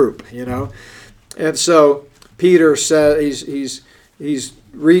the group, And so Peter says he's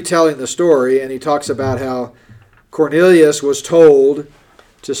retelling the story, and he talks about how Cornelius was told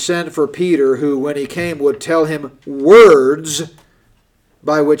to send for Peter, who, when he came, would tell him words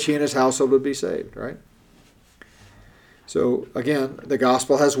by which he and his household would be saved, right? So, again, the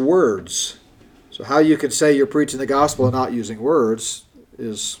gospel has words. So how you can say you're preaching the gospel and not using words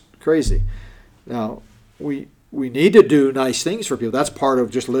is crazy. Now, we need to do nice things for people. That's part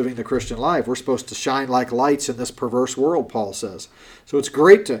of just living the Christian life. We're supposed to shine like lights in this perverse world, Paul says. So it's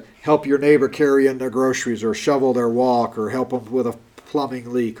great to help your neighbor carry in their groceries or shovel their walk or help them with a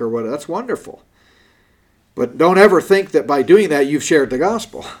plumbing leak or whatever. That's wonderful. But don't ever think that by doing that you've shared the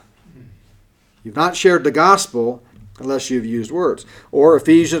gospel. You've not shared the gospel unless you've used words. Or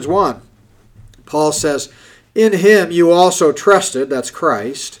Ephesians 1. Paul says, in him you also trusted, that's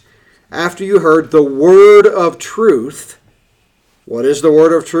Christ, after you heard the word of truth. What is the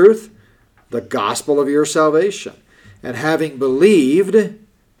word of truth? The gospel of your salvation. And having believed,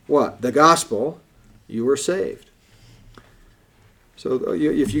 what? The gospel, you were saved. So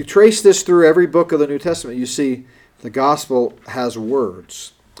if you trace this through every book of the New Testament, you see the gospel has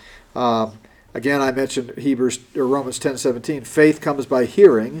words. Again, I mentioned Romans 10:17. Faith comes by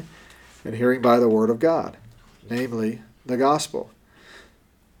hearing, and hearing by the word of God, namely the gospel.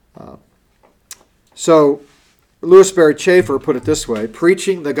 So Louis Barry Chafer put it this way: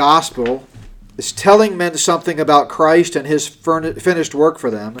 preaching the gospel is telling men something about Christ and his finished work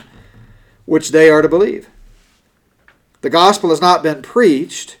for them, which they are to believe. The gospel has not been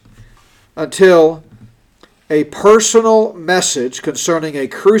preached until a personal message concerning a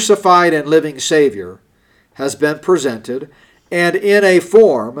crucified and living Savior has been presented, and in a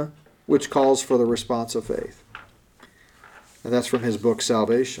form which calls for the response of faith. And that's from his book,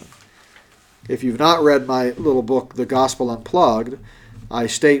 Salvation. If you've not read my little book, The Gospel Unplugged, I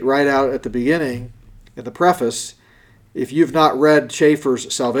state right out at the beginning, in the preface, if you've not read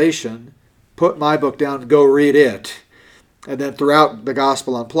Schaeffer's Salvation, put my book down and go read it. And then throughout The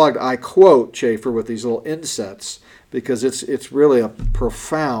Gospel Unplugged, I quote Schaeffer with these little insets, because it's really a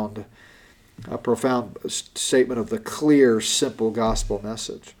profound statement of the clear, simple gospel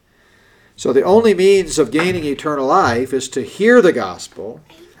message. So the only means of gaining eternal life is to hear the gospel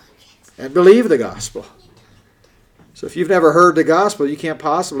and believe the gospel. So if you've never heard the gospel, you can't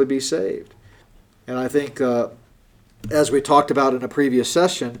possibly be saved. And I think, as we talked about in a previous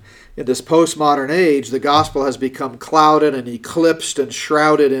session, in this postmodern age, the gospel has become clouded and eclipsed and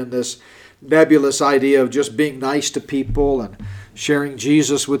shrouded in this nebulous idea of just being nice to people and sharing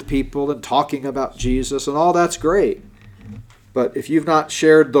Jesus with people and talking about Jesus, and all that's great. But if you've not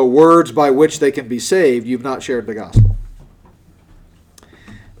shared the words by which they can be saved, you've not shared the gospel.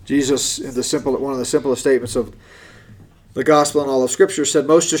 Jesus, in one of the simplest statements of the gospel in all of Scripture, said,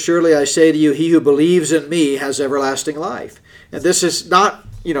 "Most assuredly I say to you, he who believes in me has everlasting life." And this is not,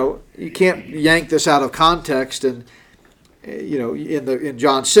 you can't yank this out of context. And in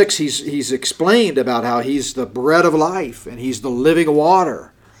John 6, he's explained about how he's the bread of life and he's the living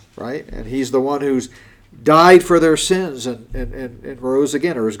water, right? And he's the one who's died for their sins and rose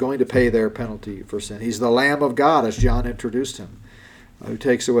again, or is going to pay their penalty for sin. He's the Lamb of God, as John introduced him, who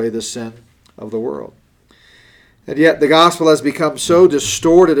takes away the sin of the world. And yet the gospel has become so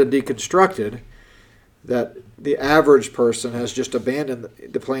distorted and deconstructed that the average person has just abandoned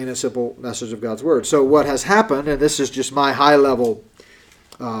the plain and simple message of God's Word. So what has happened, and this is just my high-level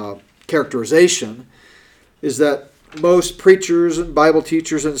characterization, is that most preachers and Bible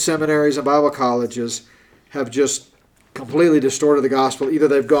teachers in seminaries and Bible colleges have just completely distorted the gospel. Either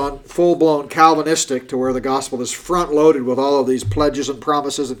they've gone full-blown Calvinistic, to where the gospel is front-loaded with all of these pledges and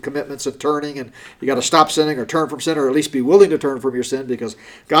promises and commitments and turning, and you got to stop sinning or turn from sin, or at least be willing to turn from your sin, because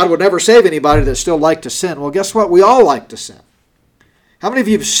God would never save anybody that still liked to sin. Well, guess what? We all like to sin. How many of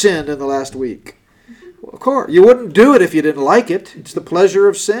you have sinned in the last week? Well, of course. You wouldn't do it if you didn't like it. It's the pleasure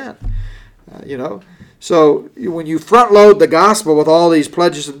of sin. So when you front-load the gospel with all these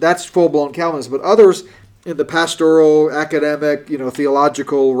pledges, that's full-blown Calvinism. But others in the pastoral, academic,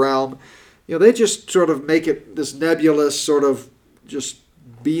 theological realm, they just sort of make it this nebulous sort of just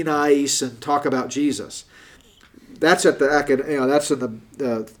be nice and talk about Jesus. That's at that's in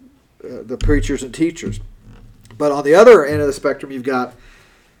the preachers and teachers. But on the other end of the spectrum, you've got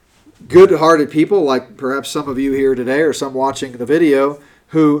good-hearted people, like perhaps some of you here today or some watching the video,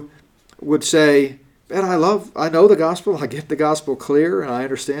 who would say, "Man, I know the gospel, I get the gospel clear, and I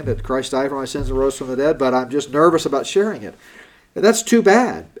understand that Christ died for my sins and rose from the dead, but I'm just nervous about sharing it." And that's too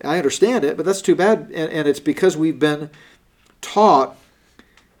bad. I understand it, but that's too bad, and it's because we've been taught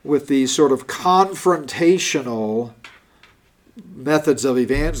with these sort of confrontational methods of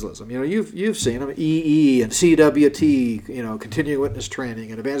evangelism. You've seen them, EE and CWT, continuing witness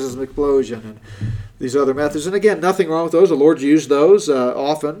training and evangelism explosion and these other methods. And again, nothing wrong with those. The Lord used those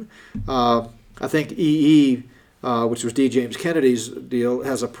often. I think EE, which was D. James Kennedy's deal,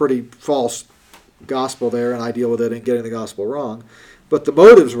 has a pretty false gospel there, and I deal with it in getting the gospel wrong. But the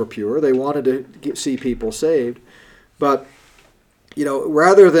motives were pure. They wanted to see people saved. But,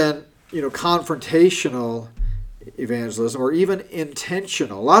 rather than, confrontational evangelism, or even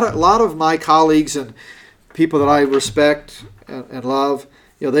intentional, a lot of my colleagues and people that I respect and love,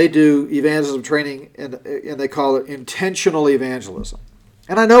 they do evangelism training, and they call it intentional evangelism.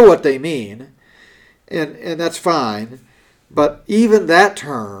 And I know what they mean. And that's fine, but even that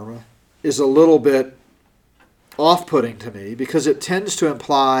term is a little bit off-putting to me, because it tends to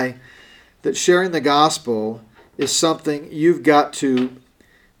imply that sharing the gospel is something you've got to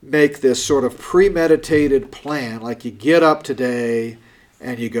make this sort of premeditated plan, like you get up today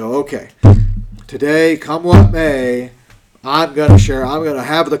and you go, okay, today, come what may, I'm going to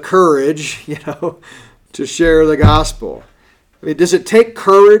have the courage, to share the gospel. I mean, does it take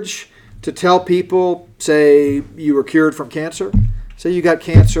courage to tell people, say you were cured from cancer? Say you got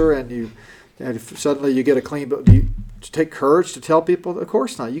cancer and suddenly you get a clean bill. Do you take courage to tell people? Of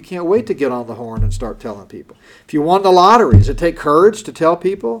course not. You can't wait to get on the horn and start telling people. If you won the lottery, does it take courage to tell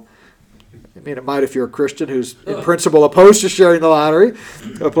people? I mean, it might if you're a Christian who's in principle opposed to sharing the lottery,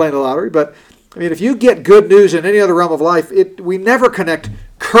 playing the lottery. But I mean, if you get good news in any other realm of life, we never connect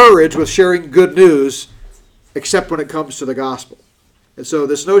courage with sharing good news, except when it comes to the gospel. And so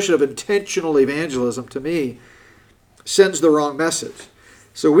this notion of intentional evangelism, to me, sends the wrong message.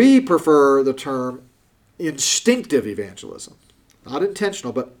 So we prefer the term instinctive evangelism. Not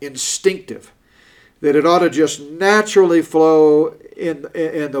intentional, but instinctive. that it ought to just naturally flow in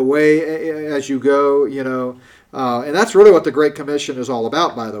the way as you go, and that's really what the Great Commission is all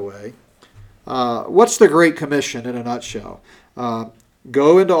about, by the way. What's the Great Commission in a nutshell?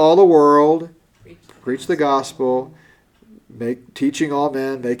 Go into all the world, preach the gospel, teaching all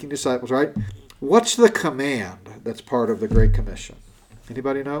men, making disciples, right? What's the command that's part of the Great Commission?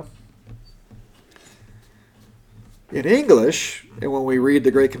 Anybody know? In English, and when we read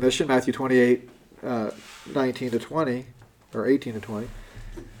the Great Commission, Matthew 28, 19 to 20, or 18 to 20,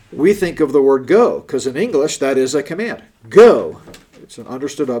 we think of the word go, because in English that is a command. Go. It's an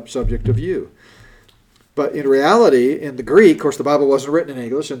understood subject of you. But in reality, in the Greek, of course the Bible wasn't written in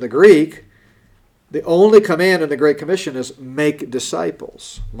English, in the Greek, the only command in the Great Commission is make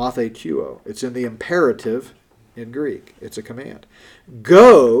disciples, mathekuo. It's in the imperative in Greek. It's a command.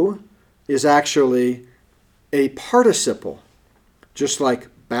 Go is actually a participle, just like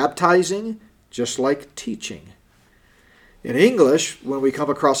baptizing, just like teaching. In English, when we come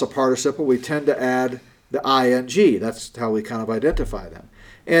across a participle, we tend to add the ing. That's how we kind of identify them.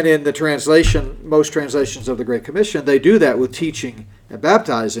 And in the translation, most translations of the Great Commission, they do that with teaching and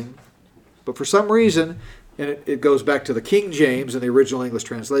baptizing. But for some reason, and it goes back to the King James in the original English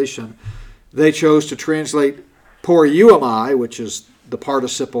translation, they chose to translate poreuomai, which is the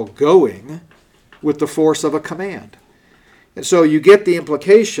participle going, with the force of a command. And so you get the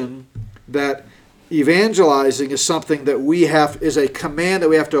implication that evangelizing is something that is a command that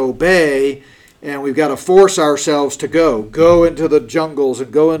we have to obey, and we've got to force ourselves to go. Go into the jungles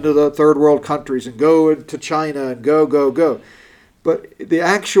and go into the third world countries and go into China and go. But the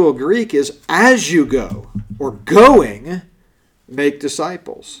actual Greek is as you go, or going, make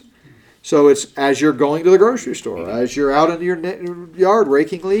disciples. So it's as you're going to the grocery store, as you're out in your yard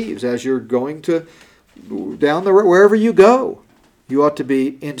raking leaves, as you're going down the road, wherever you go, you ought to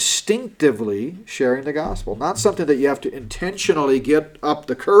be instinctively sharing the gospel. Not something that you have to intentionally get up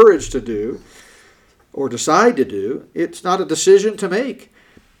the courage to do or decide to do. It's not a decision to make.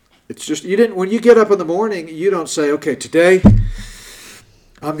 It's just, when you get up in the morning, you don't say, okay, today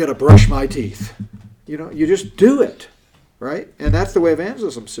I'm going to brush my teeth. You just do it. Right? And that's the way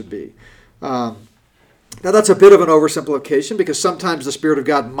evangelism should be. Now that's a bit of an oversimplification, because sometimes the Spirit of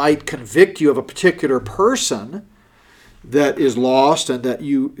God might convict you of a particular person that is lost and that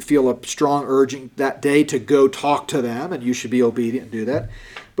you feel a strong urging that day to go talk to them, and you should be obedient and do that.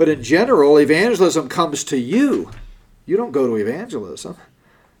 But in general, evangelism comes to you. You don't go to evangelism.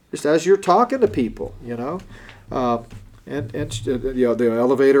 Just as you're talking to people, and the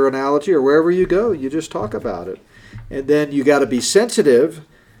elevator analogy, or wherever you go, you just talk about it. And then you got to be sensitive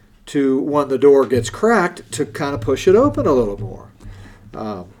to when the door gets cracked to kind of push it open a little more.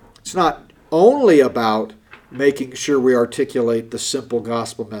 It's not only about making sure we articulate the simple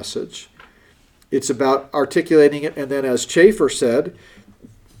gospel message. It's about articulating it, and then, as Chafer said,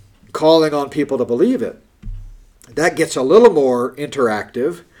 calling on people to believe it. That gets a little more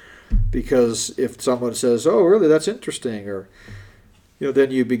interactive, because if someone says, oh, really, that's interesting, or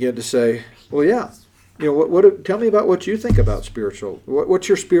then you begin to say, well, yeah. Tell me about what you think about spiritual. What's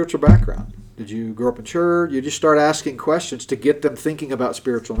your spiritual background? Did you grow up in church? You just start asking questions to get them thinking about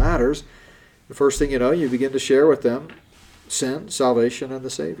spiritual matters. The first thing you know, you begin to share with them sin, salvation, and the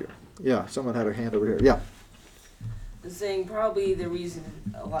Savior. Yeah, someone had a hand over here. Yeah. Saying probably the reason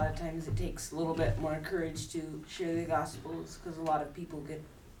a lot of times it takes a little bit more courage to share the gospel is because a lot of people get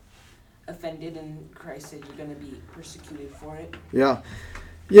offended, and Christ said you're going to be persecuted for it. Yeah.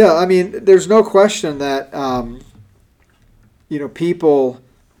 Yeah, I mean, there's no question that people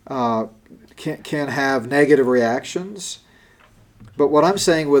can have negative reactions. But what I'm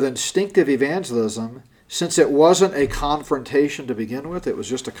saying with instinctive evangelism, since it wasn't a confrontation to begin with, it was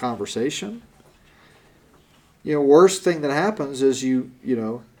just a conversation. Worst thing that happens is you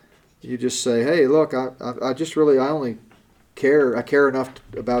just say, hey, look, I only care. I care enough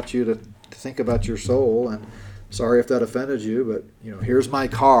about you to think about your soul, and sorry if that offended you, but here's my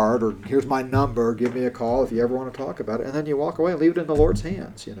card, or here's my number. Give me a call if you ever want to talk about it. And then you walk away and leave it in the Lord's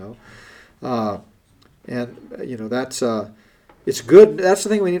hands. That's it's good. That's the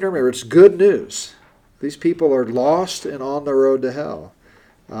thing we need to remember. It's good news. These people are lost and on the road to hell,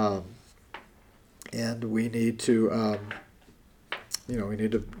 and we need to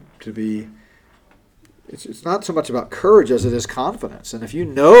to be. It's not so much about courage as it is confidence. And if you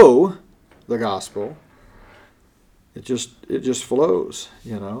know the gospel, it just flows,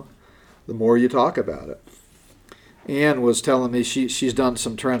 the more you talk about it. Anne was telling me she's done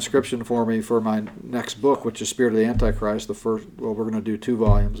some transcription for me for my next book, which is Spirit of the Antichrist. We're going to do 2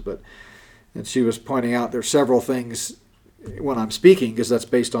 volumes, and she was pointing out there's several things when I'm speaking, because that's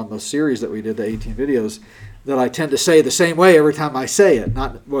based on the series that we did, the 18 videos, that I tend to say the same way every time I say it.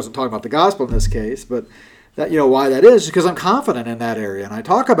 Wasn't talking about the gospel in this case, but that, why that is because I'm confident in that area, and I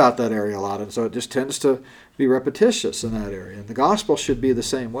talk about that area a lot, and so it just tends to be repetitious in that area. And the gospel should be the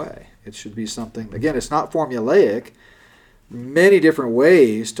same way. It should be something, again, it's not formulaic, many different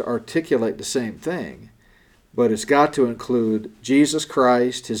ways to articulate the same thing, but it's got to include Jesus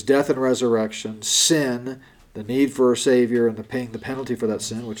Christ, his death and resurrection, sin, the need for a Savior, and the paying the penalty for that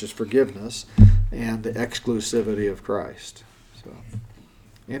sin, which is forgiveness, and the exclusivity of Christ. So,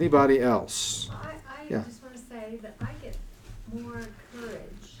 anybody else? I Yeah. just want to say that I get more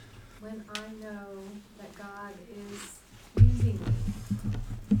courage when I know that God is using me.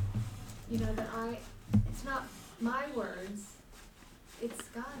 It's not my words, it's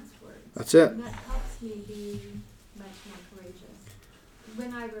God's words. That's it. And that helps me be much more courageous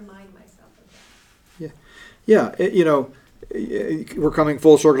when I remind myself of that. Yeah, we're coming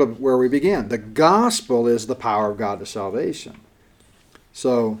full circle of where we began. The gospel is the power of God to salvation.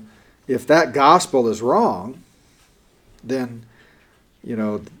 So, if that gospel is wrong, then,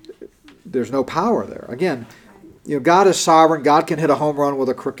 there's no power there. Again, God is sovereign. God can hit a home run with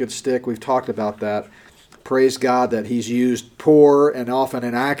a crooked stick. We've talked about that. Praise God that he's used poor and often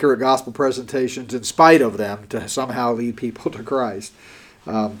inaccurate gospel presentations in spite of them to somehow lead people to Christ.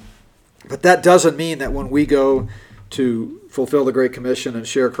 But that doesn't mean that when we go to fulfill the Great Commission and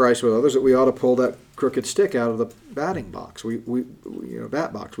share Christ with others, that we ought to pull that crooked stick out of the batting box.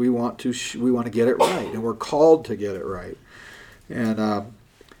 Bat box. We want to get it right, and we're called to get it right. And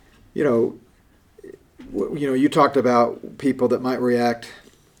you talked about people that might react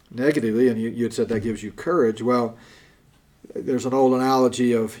negatively, and you had said that gives you courage. Well, there's an old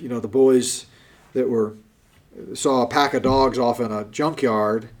analogy of the boys that saw a pack of dogs off in a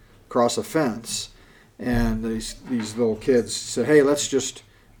junkyard across a fence, and these little kids said, "Hey, let's just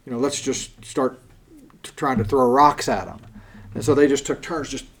start trying to throw rocks at them." And so they just took turns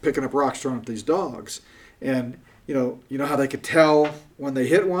just picking up rocks, throwing at these dogs. And you know how they could tell when they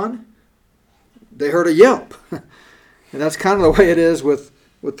hit one? They heard a yelp. And that's kind of the way it is with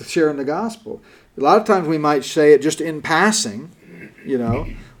the sharing the gospel. A lot of times we might say it just in passing,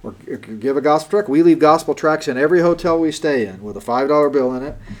 or give a gospel tract. We leave gospel tracts in every hotel we stay in with a $5 bill in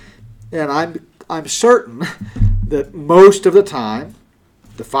it. And I'm certain that most of the time,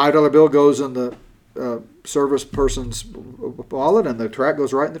 the $5 bill goes in the service person's wallet and the tract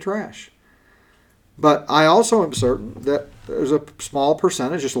goes right in the trash. But I also am certain that there's a small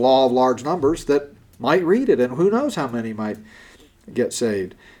percentage, just law of large numbers, that might read it, and who knows how many might get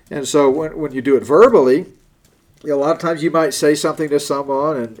saved. And so when you do it verbally, a lot of times you might say something to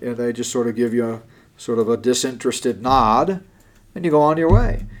someone and they just sort of give you a disinterested nod, and you go on your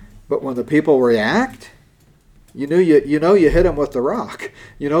way. But when the people react, you hit them with the rock.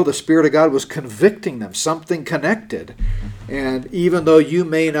 The Spirit of God was convicting them, something connected. And even though you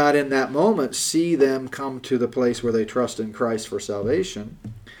may not in that moment see them come to the place where they trust in Christ for salvation,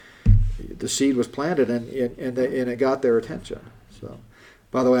 the seed was planted and it got their attention. So,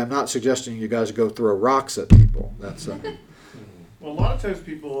 by the way, I'm not suggesting you guys go throw rocks at people. That's Well, a lot of times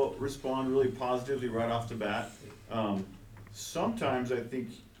people respond really positively right off the bat. Sometimes I think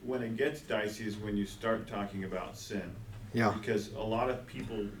when it gets dicey is when you start talking about sin. yeah, Because a lot of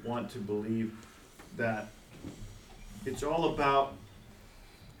people want to believe that it's all about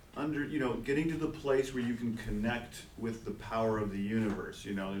getting to the place where you can connect with the power of the universe.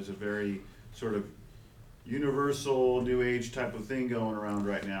 There's a very sort of universal New Age type of thing going around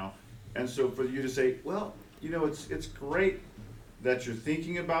right now. And so for you to say, well, it's great that you're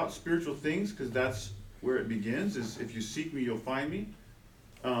thinking about spiritual things, because that's where it begins, is if you seek me, you'll find me.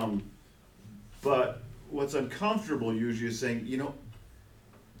 But what's uncomfortable usually is saying,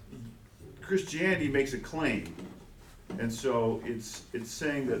 Christianity makes a claim. And so it's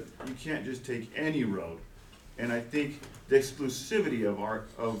saying that you can't just take any road. And I think the exclusivity of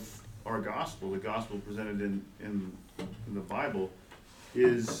our gospel, the gospel presented in the Bible,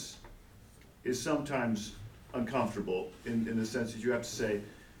 is sometimes uncomfortable in the sense that you have to say,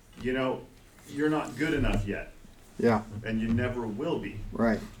 you're not good enough yet. yeah, And you never will be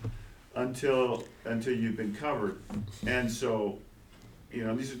right. until you've been covered. And so,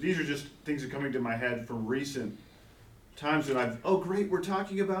 these are just things that are coming to my head from recent times when great, we're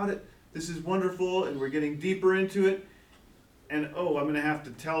talking about it. This is wonderful, and we're getting deeper into it. And I'm going to have to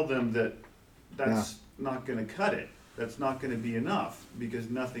tell them that's not going to cut it. That's not going to be enough, because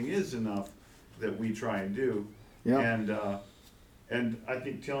nothing is enough that we try and do. Yeah. And I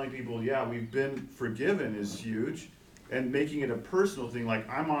think telling people, we've been forgiven is huge. and making it a personal thing, like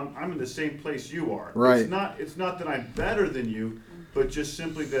I'm in the same place you are. Right. It's not that I'm better than you, but just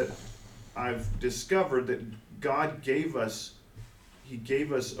simply that I've discovered that God gave us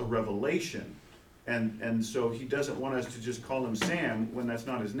a revelation, and so He doesn't want us to just call him Sam when that's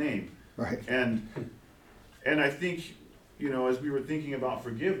not his name. Right. And I think, as we were thinking about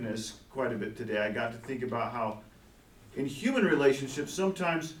forgiveness quite a bit today, I got to think about how in human relationships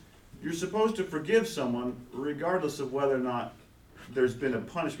sometimes you're supposed to forgive someone regardless of whether or not there's been a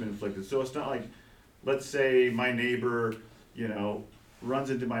punishment inflicted. So it's not like, let's say my neighbor,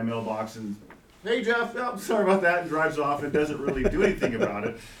 runs into my mailbox and, hey Jeff, oh, sorry about that, and drives off and doesn't really do anything about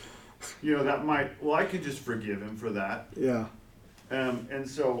it. I can just forgive him for that. Yeah. And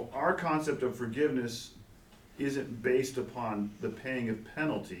so our concept of forgiveness isn't based upon the paying of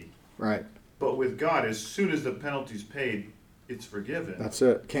penalty. Right. But with God, as soon as the penalty's paid, it's forgiven. That's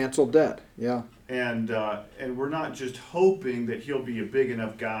it. Canceled debt. Yeah. And we're not just hoping that He'll be a big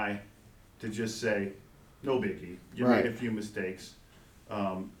enough guy to just say, no biggie, you Right. made a few mistakes.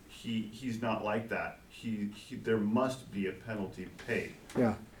 He's not like that. There must be a penalty paid.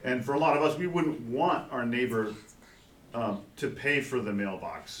 Yeah. And for a lot of us, we wouldn't want our neighbor to pay for the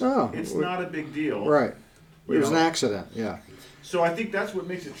mailbox. No. It's not a big deal. Right. It You was an know. accident. Yeah. So I think that's what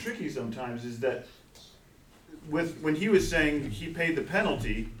makes it tricky sometimes, is that when he was saying he paid the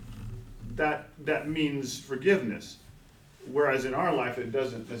penalty, that means forgiveness. Whereas in our life, it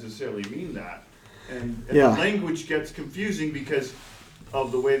doesn't necessarily mean that. And Yeah. the language gets confusing because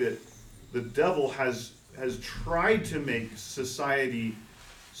of the way that the devil has tried to make society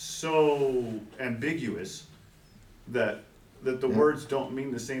so ambiguous that the words don't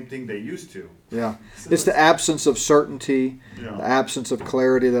mean the same thing they used to. Yeah. It's the absence of certainty, You know. the absence of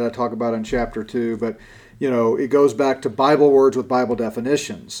clarity that I talk about in chapter 2. But, it goes back to Bible words with Bible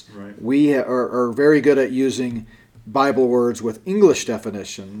definitions. Right. We are very good at using Bible words with English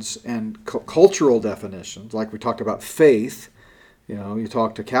definitions and cultural definitions. Like we talked about faith. You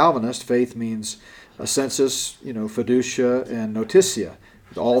talk to Calvinist, faith means a sensus, fiducia, and notitia.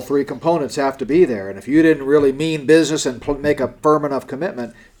 All three components have to be there. And if you didn't really mean business and make a firm enough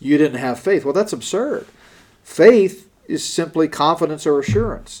commitment, you didn't have faith. Well, that's absurd. Faith is simply confidence or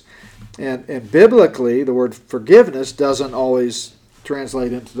assurance. And biblically, the word forgiveness doesn't always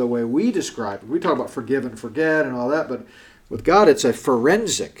translate into the way we describe it. We talk about forgive and forget and all that, but with God, it's a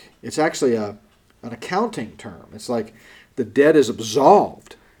forensic. It's actually an accounting term. It's like the debt is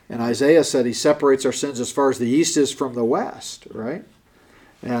absolved. And Isaiah said He separates our sins as far as the east is from the west, right?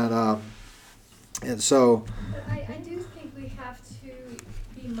 And so, But I do think we have to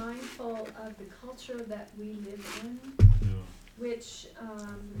be mindful of the culture that we live in, which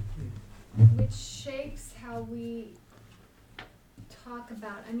shapes how we talk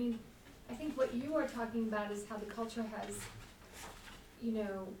about. I mean, I think what you are talking about is how the culture has,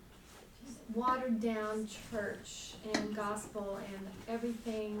 watered down church and gospel and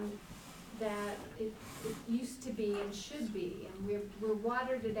everything that it used to be and should be, and we're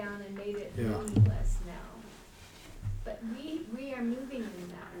watered it down and made it Yeah. meaningless now. But we are moving in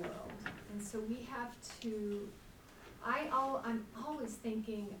that world, and so we have to. I'm always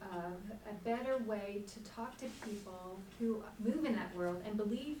thinking of a better way to talk to people who move in that world and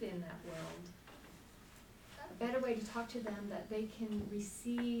believe in that world. A better way to talk to them that they can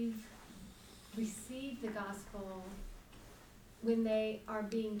receive the gospel when they are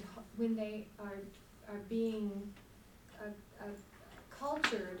being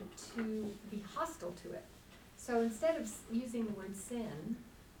cultured to be hostile to it. So instead of using the word sin,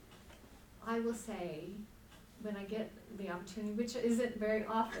 I will say, when I get the opportunity, which isn't very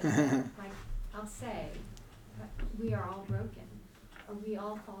often, like I'll say, we are all broken, or we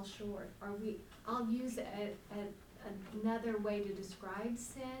all fall short, or I'll use another way to describe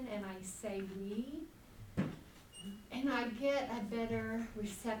sin, and I say we, and I get a better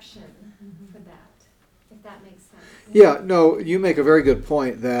reception for that, if that makes sense. yeah, no, you make a very good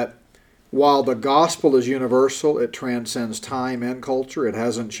point that while the gospel is universal, it transcends time and culture. It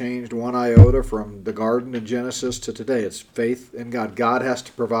hasn't changed one iota from the garden in Genesis to today. It's faith in God. God has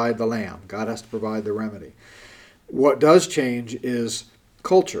to provide the lamb. God has to provide the remedy. What does change is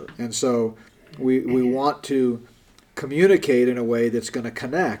culture. And so we want to communicate in a way that's going to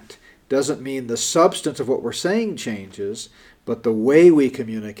connect. Doesn't mean the substance of what we're saying changes, but the way we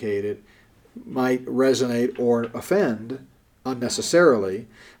communicate it might resonate or offend unnecessarily.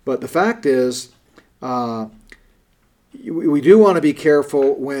 But the fact is, we do want to be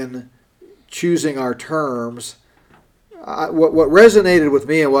careful when choosing our terms. What resonated with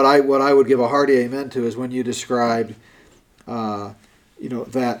me and what I would give a hearty amen to is when you described,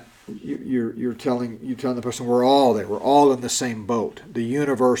 that you're telling the person we're all there. We're all in the same boat. The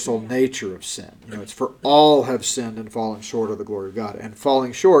universal nature of sin. It's for all have sinned and fallen short of the glory of God. And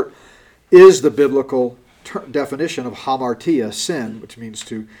falling short is the biblical definition of hamartia, sin, which means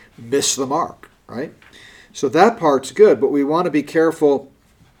to miss the mark, right? So that part's good, but we want to be careful,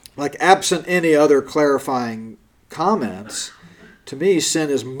 like absent any other clarifying comments, to me, sin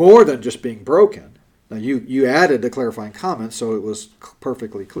is more than just being broken. Now, you added the clarifying comments, so it was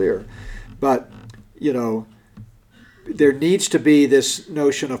perfectly clear. But, there needs to be this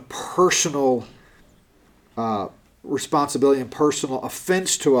notion of personal responsibility and personal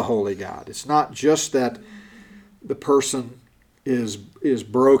offense to a holy God. It's not just that the person is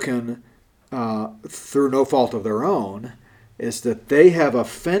broken through no fault of their own. It's that they have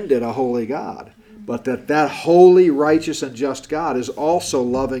offended a holy God. But that holy, righteous, and just God is also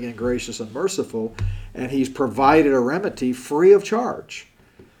loving and gracious and merciful, and He's provided a remedy free of charge.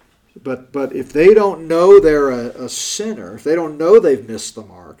 But if they don't know they're a sinner, if they don't know they've missed the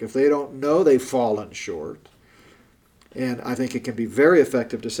mark, if they don't know they've fallen short, and I think it can be very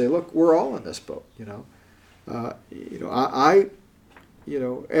effective to say, look, we're all in this boat.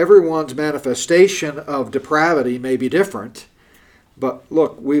 Everyone's manifestation of depravity may be different, but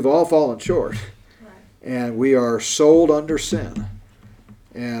look, we've all fallen short. And we are sold under sin.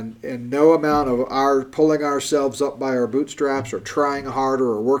 And no amount of our pulling ourselves up by our bootstraps or trying harder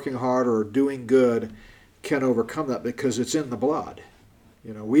or working harder or doing good can overcome that, because it's in the blood.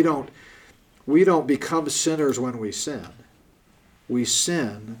 We don't become sinners when we sin. We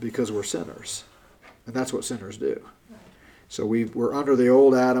sin because we're sinners. And that's what sinners do. So we're under the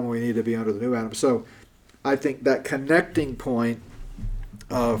old Adam, we need to be under the new Adam. So I think that connecting point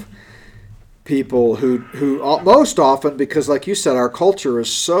of people who most often, because like you said, our culture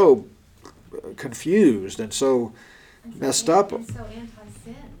is so confused and so messed up. And so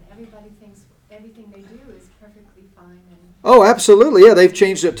anti-sin. Everybody thinks everything they do is perfectly fine. Oh, absolutely. Yeah, they've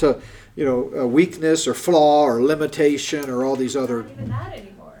changed it to, a weakness or flaw or limitation or all these other. Not even that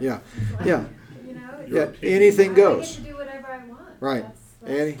anymore. Yeah, Like, yeah. Yeah, anything I goes. get to do whatever I want. Right.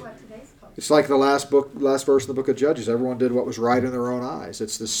 That's what today's culture. It's like the last verse in the book of Judges. Everyone did what was right in their own eyes.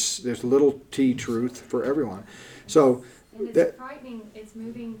 There's little t truth for everyone. So And it's frightening. It's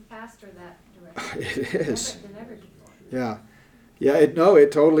moving faster that direction. it is. Than ever before. Yeah. Yeah,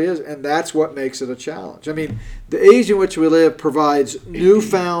 it totally is. And that's what makes it a challenge. I mean, the age in which we live provides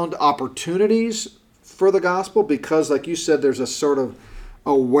newfound opportunities for the gospel because, like you said, there's a sort of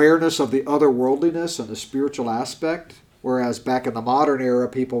awareness of the otherworldliness and the spiritual aspect, whereas back in the modern era,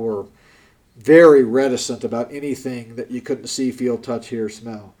 people were very reticent about anything that you couldn't see, feel, touch, hear,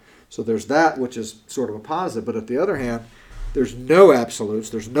 smell. So there's that, which is sort of a positive. But at the other hand, there's no absolutes,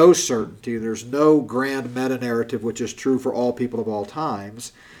 there's no certainty, there's no grand meta-narrative which is true for all people of all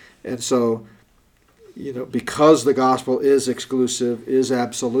times. And so, because the gospel is exclusive, is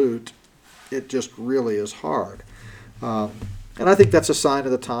absolute, it just really is hard. And I think that's a sign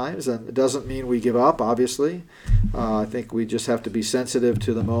of the times, and it doesn't mean we give up, obviously. I think we just have to be sensitive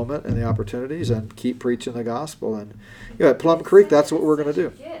to the moment and the opportunities and keep preaching the gospel. And at Plum Creek, that's what we're going to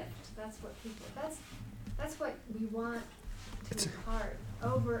do. Gift. That's what people. That's what we want to impart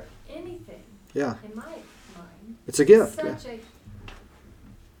over anything. Yeah, In my mind, it's a gift. Such Yeah.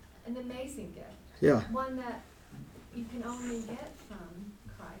 an amazing gift. Yeah. One that you can only get from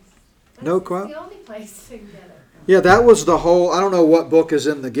Christ. That's Question. the only place to get it from. Yeah, that was the whole, I don't know what book is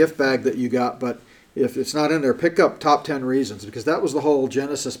in the gift bag that you got, but if it's not in there, pick up Top 10 Reasons, because that was the whole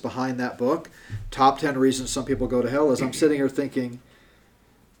genesis behind that book. Top 10 Reasons Some People Go to Hell. As I'm sitting here thinking,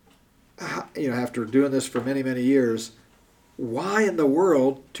 after doing this for many, many years, why in the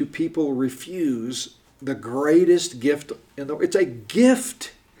world do people refuse the greatest gift in the world? It's a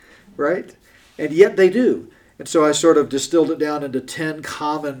gift, right? And yet they do. And so I sort of distilled it down into 10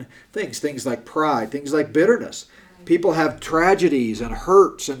 common things like pride, things like bitterness. People have tragedies and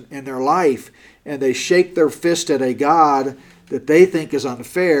hurts in their life, and they shake their fist at a God that they think is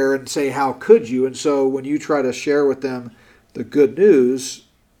unfair and say, how could you? And so when you try to share with them the good news,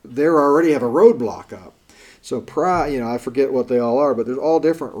 they already have a roadblock up. So pride, I forget what they all are, but there's all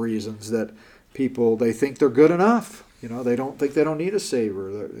different reasons that people, they think they're good enough. They don't think they don't need a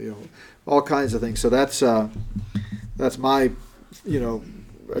savior. All kinds of things. So that's my,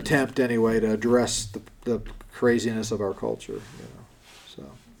 attempt anyway to address the craziness of our culture.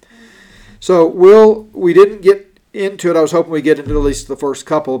 So we didn't get into it. I was hoping we'd get into at least the first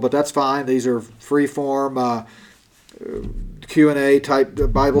couple, but that's fine. These are free form Q&A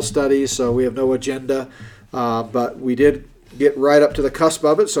type Bible studies, so we have no agenda. But we did get right up to the cusp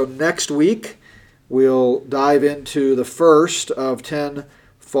of it. So next week we'll dive into the first of 10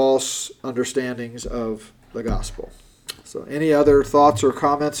 false understandings of the gospel. So, any other thoughts or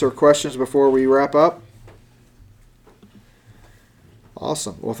comments or questions before we wrap up?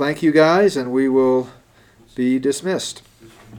 Awesome. Well, thank you guys, and we will be dismissed.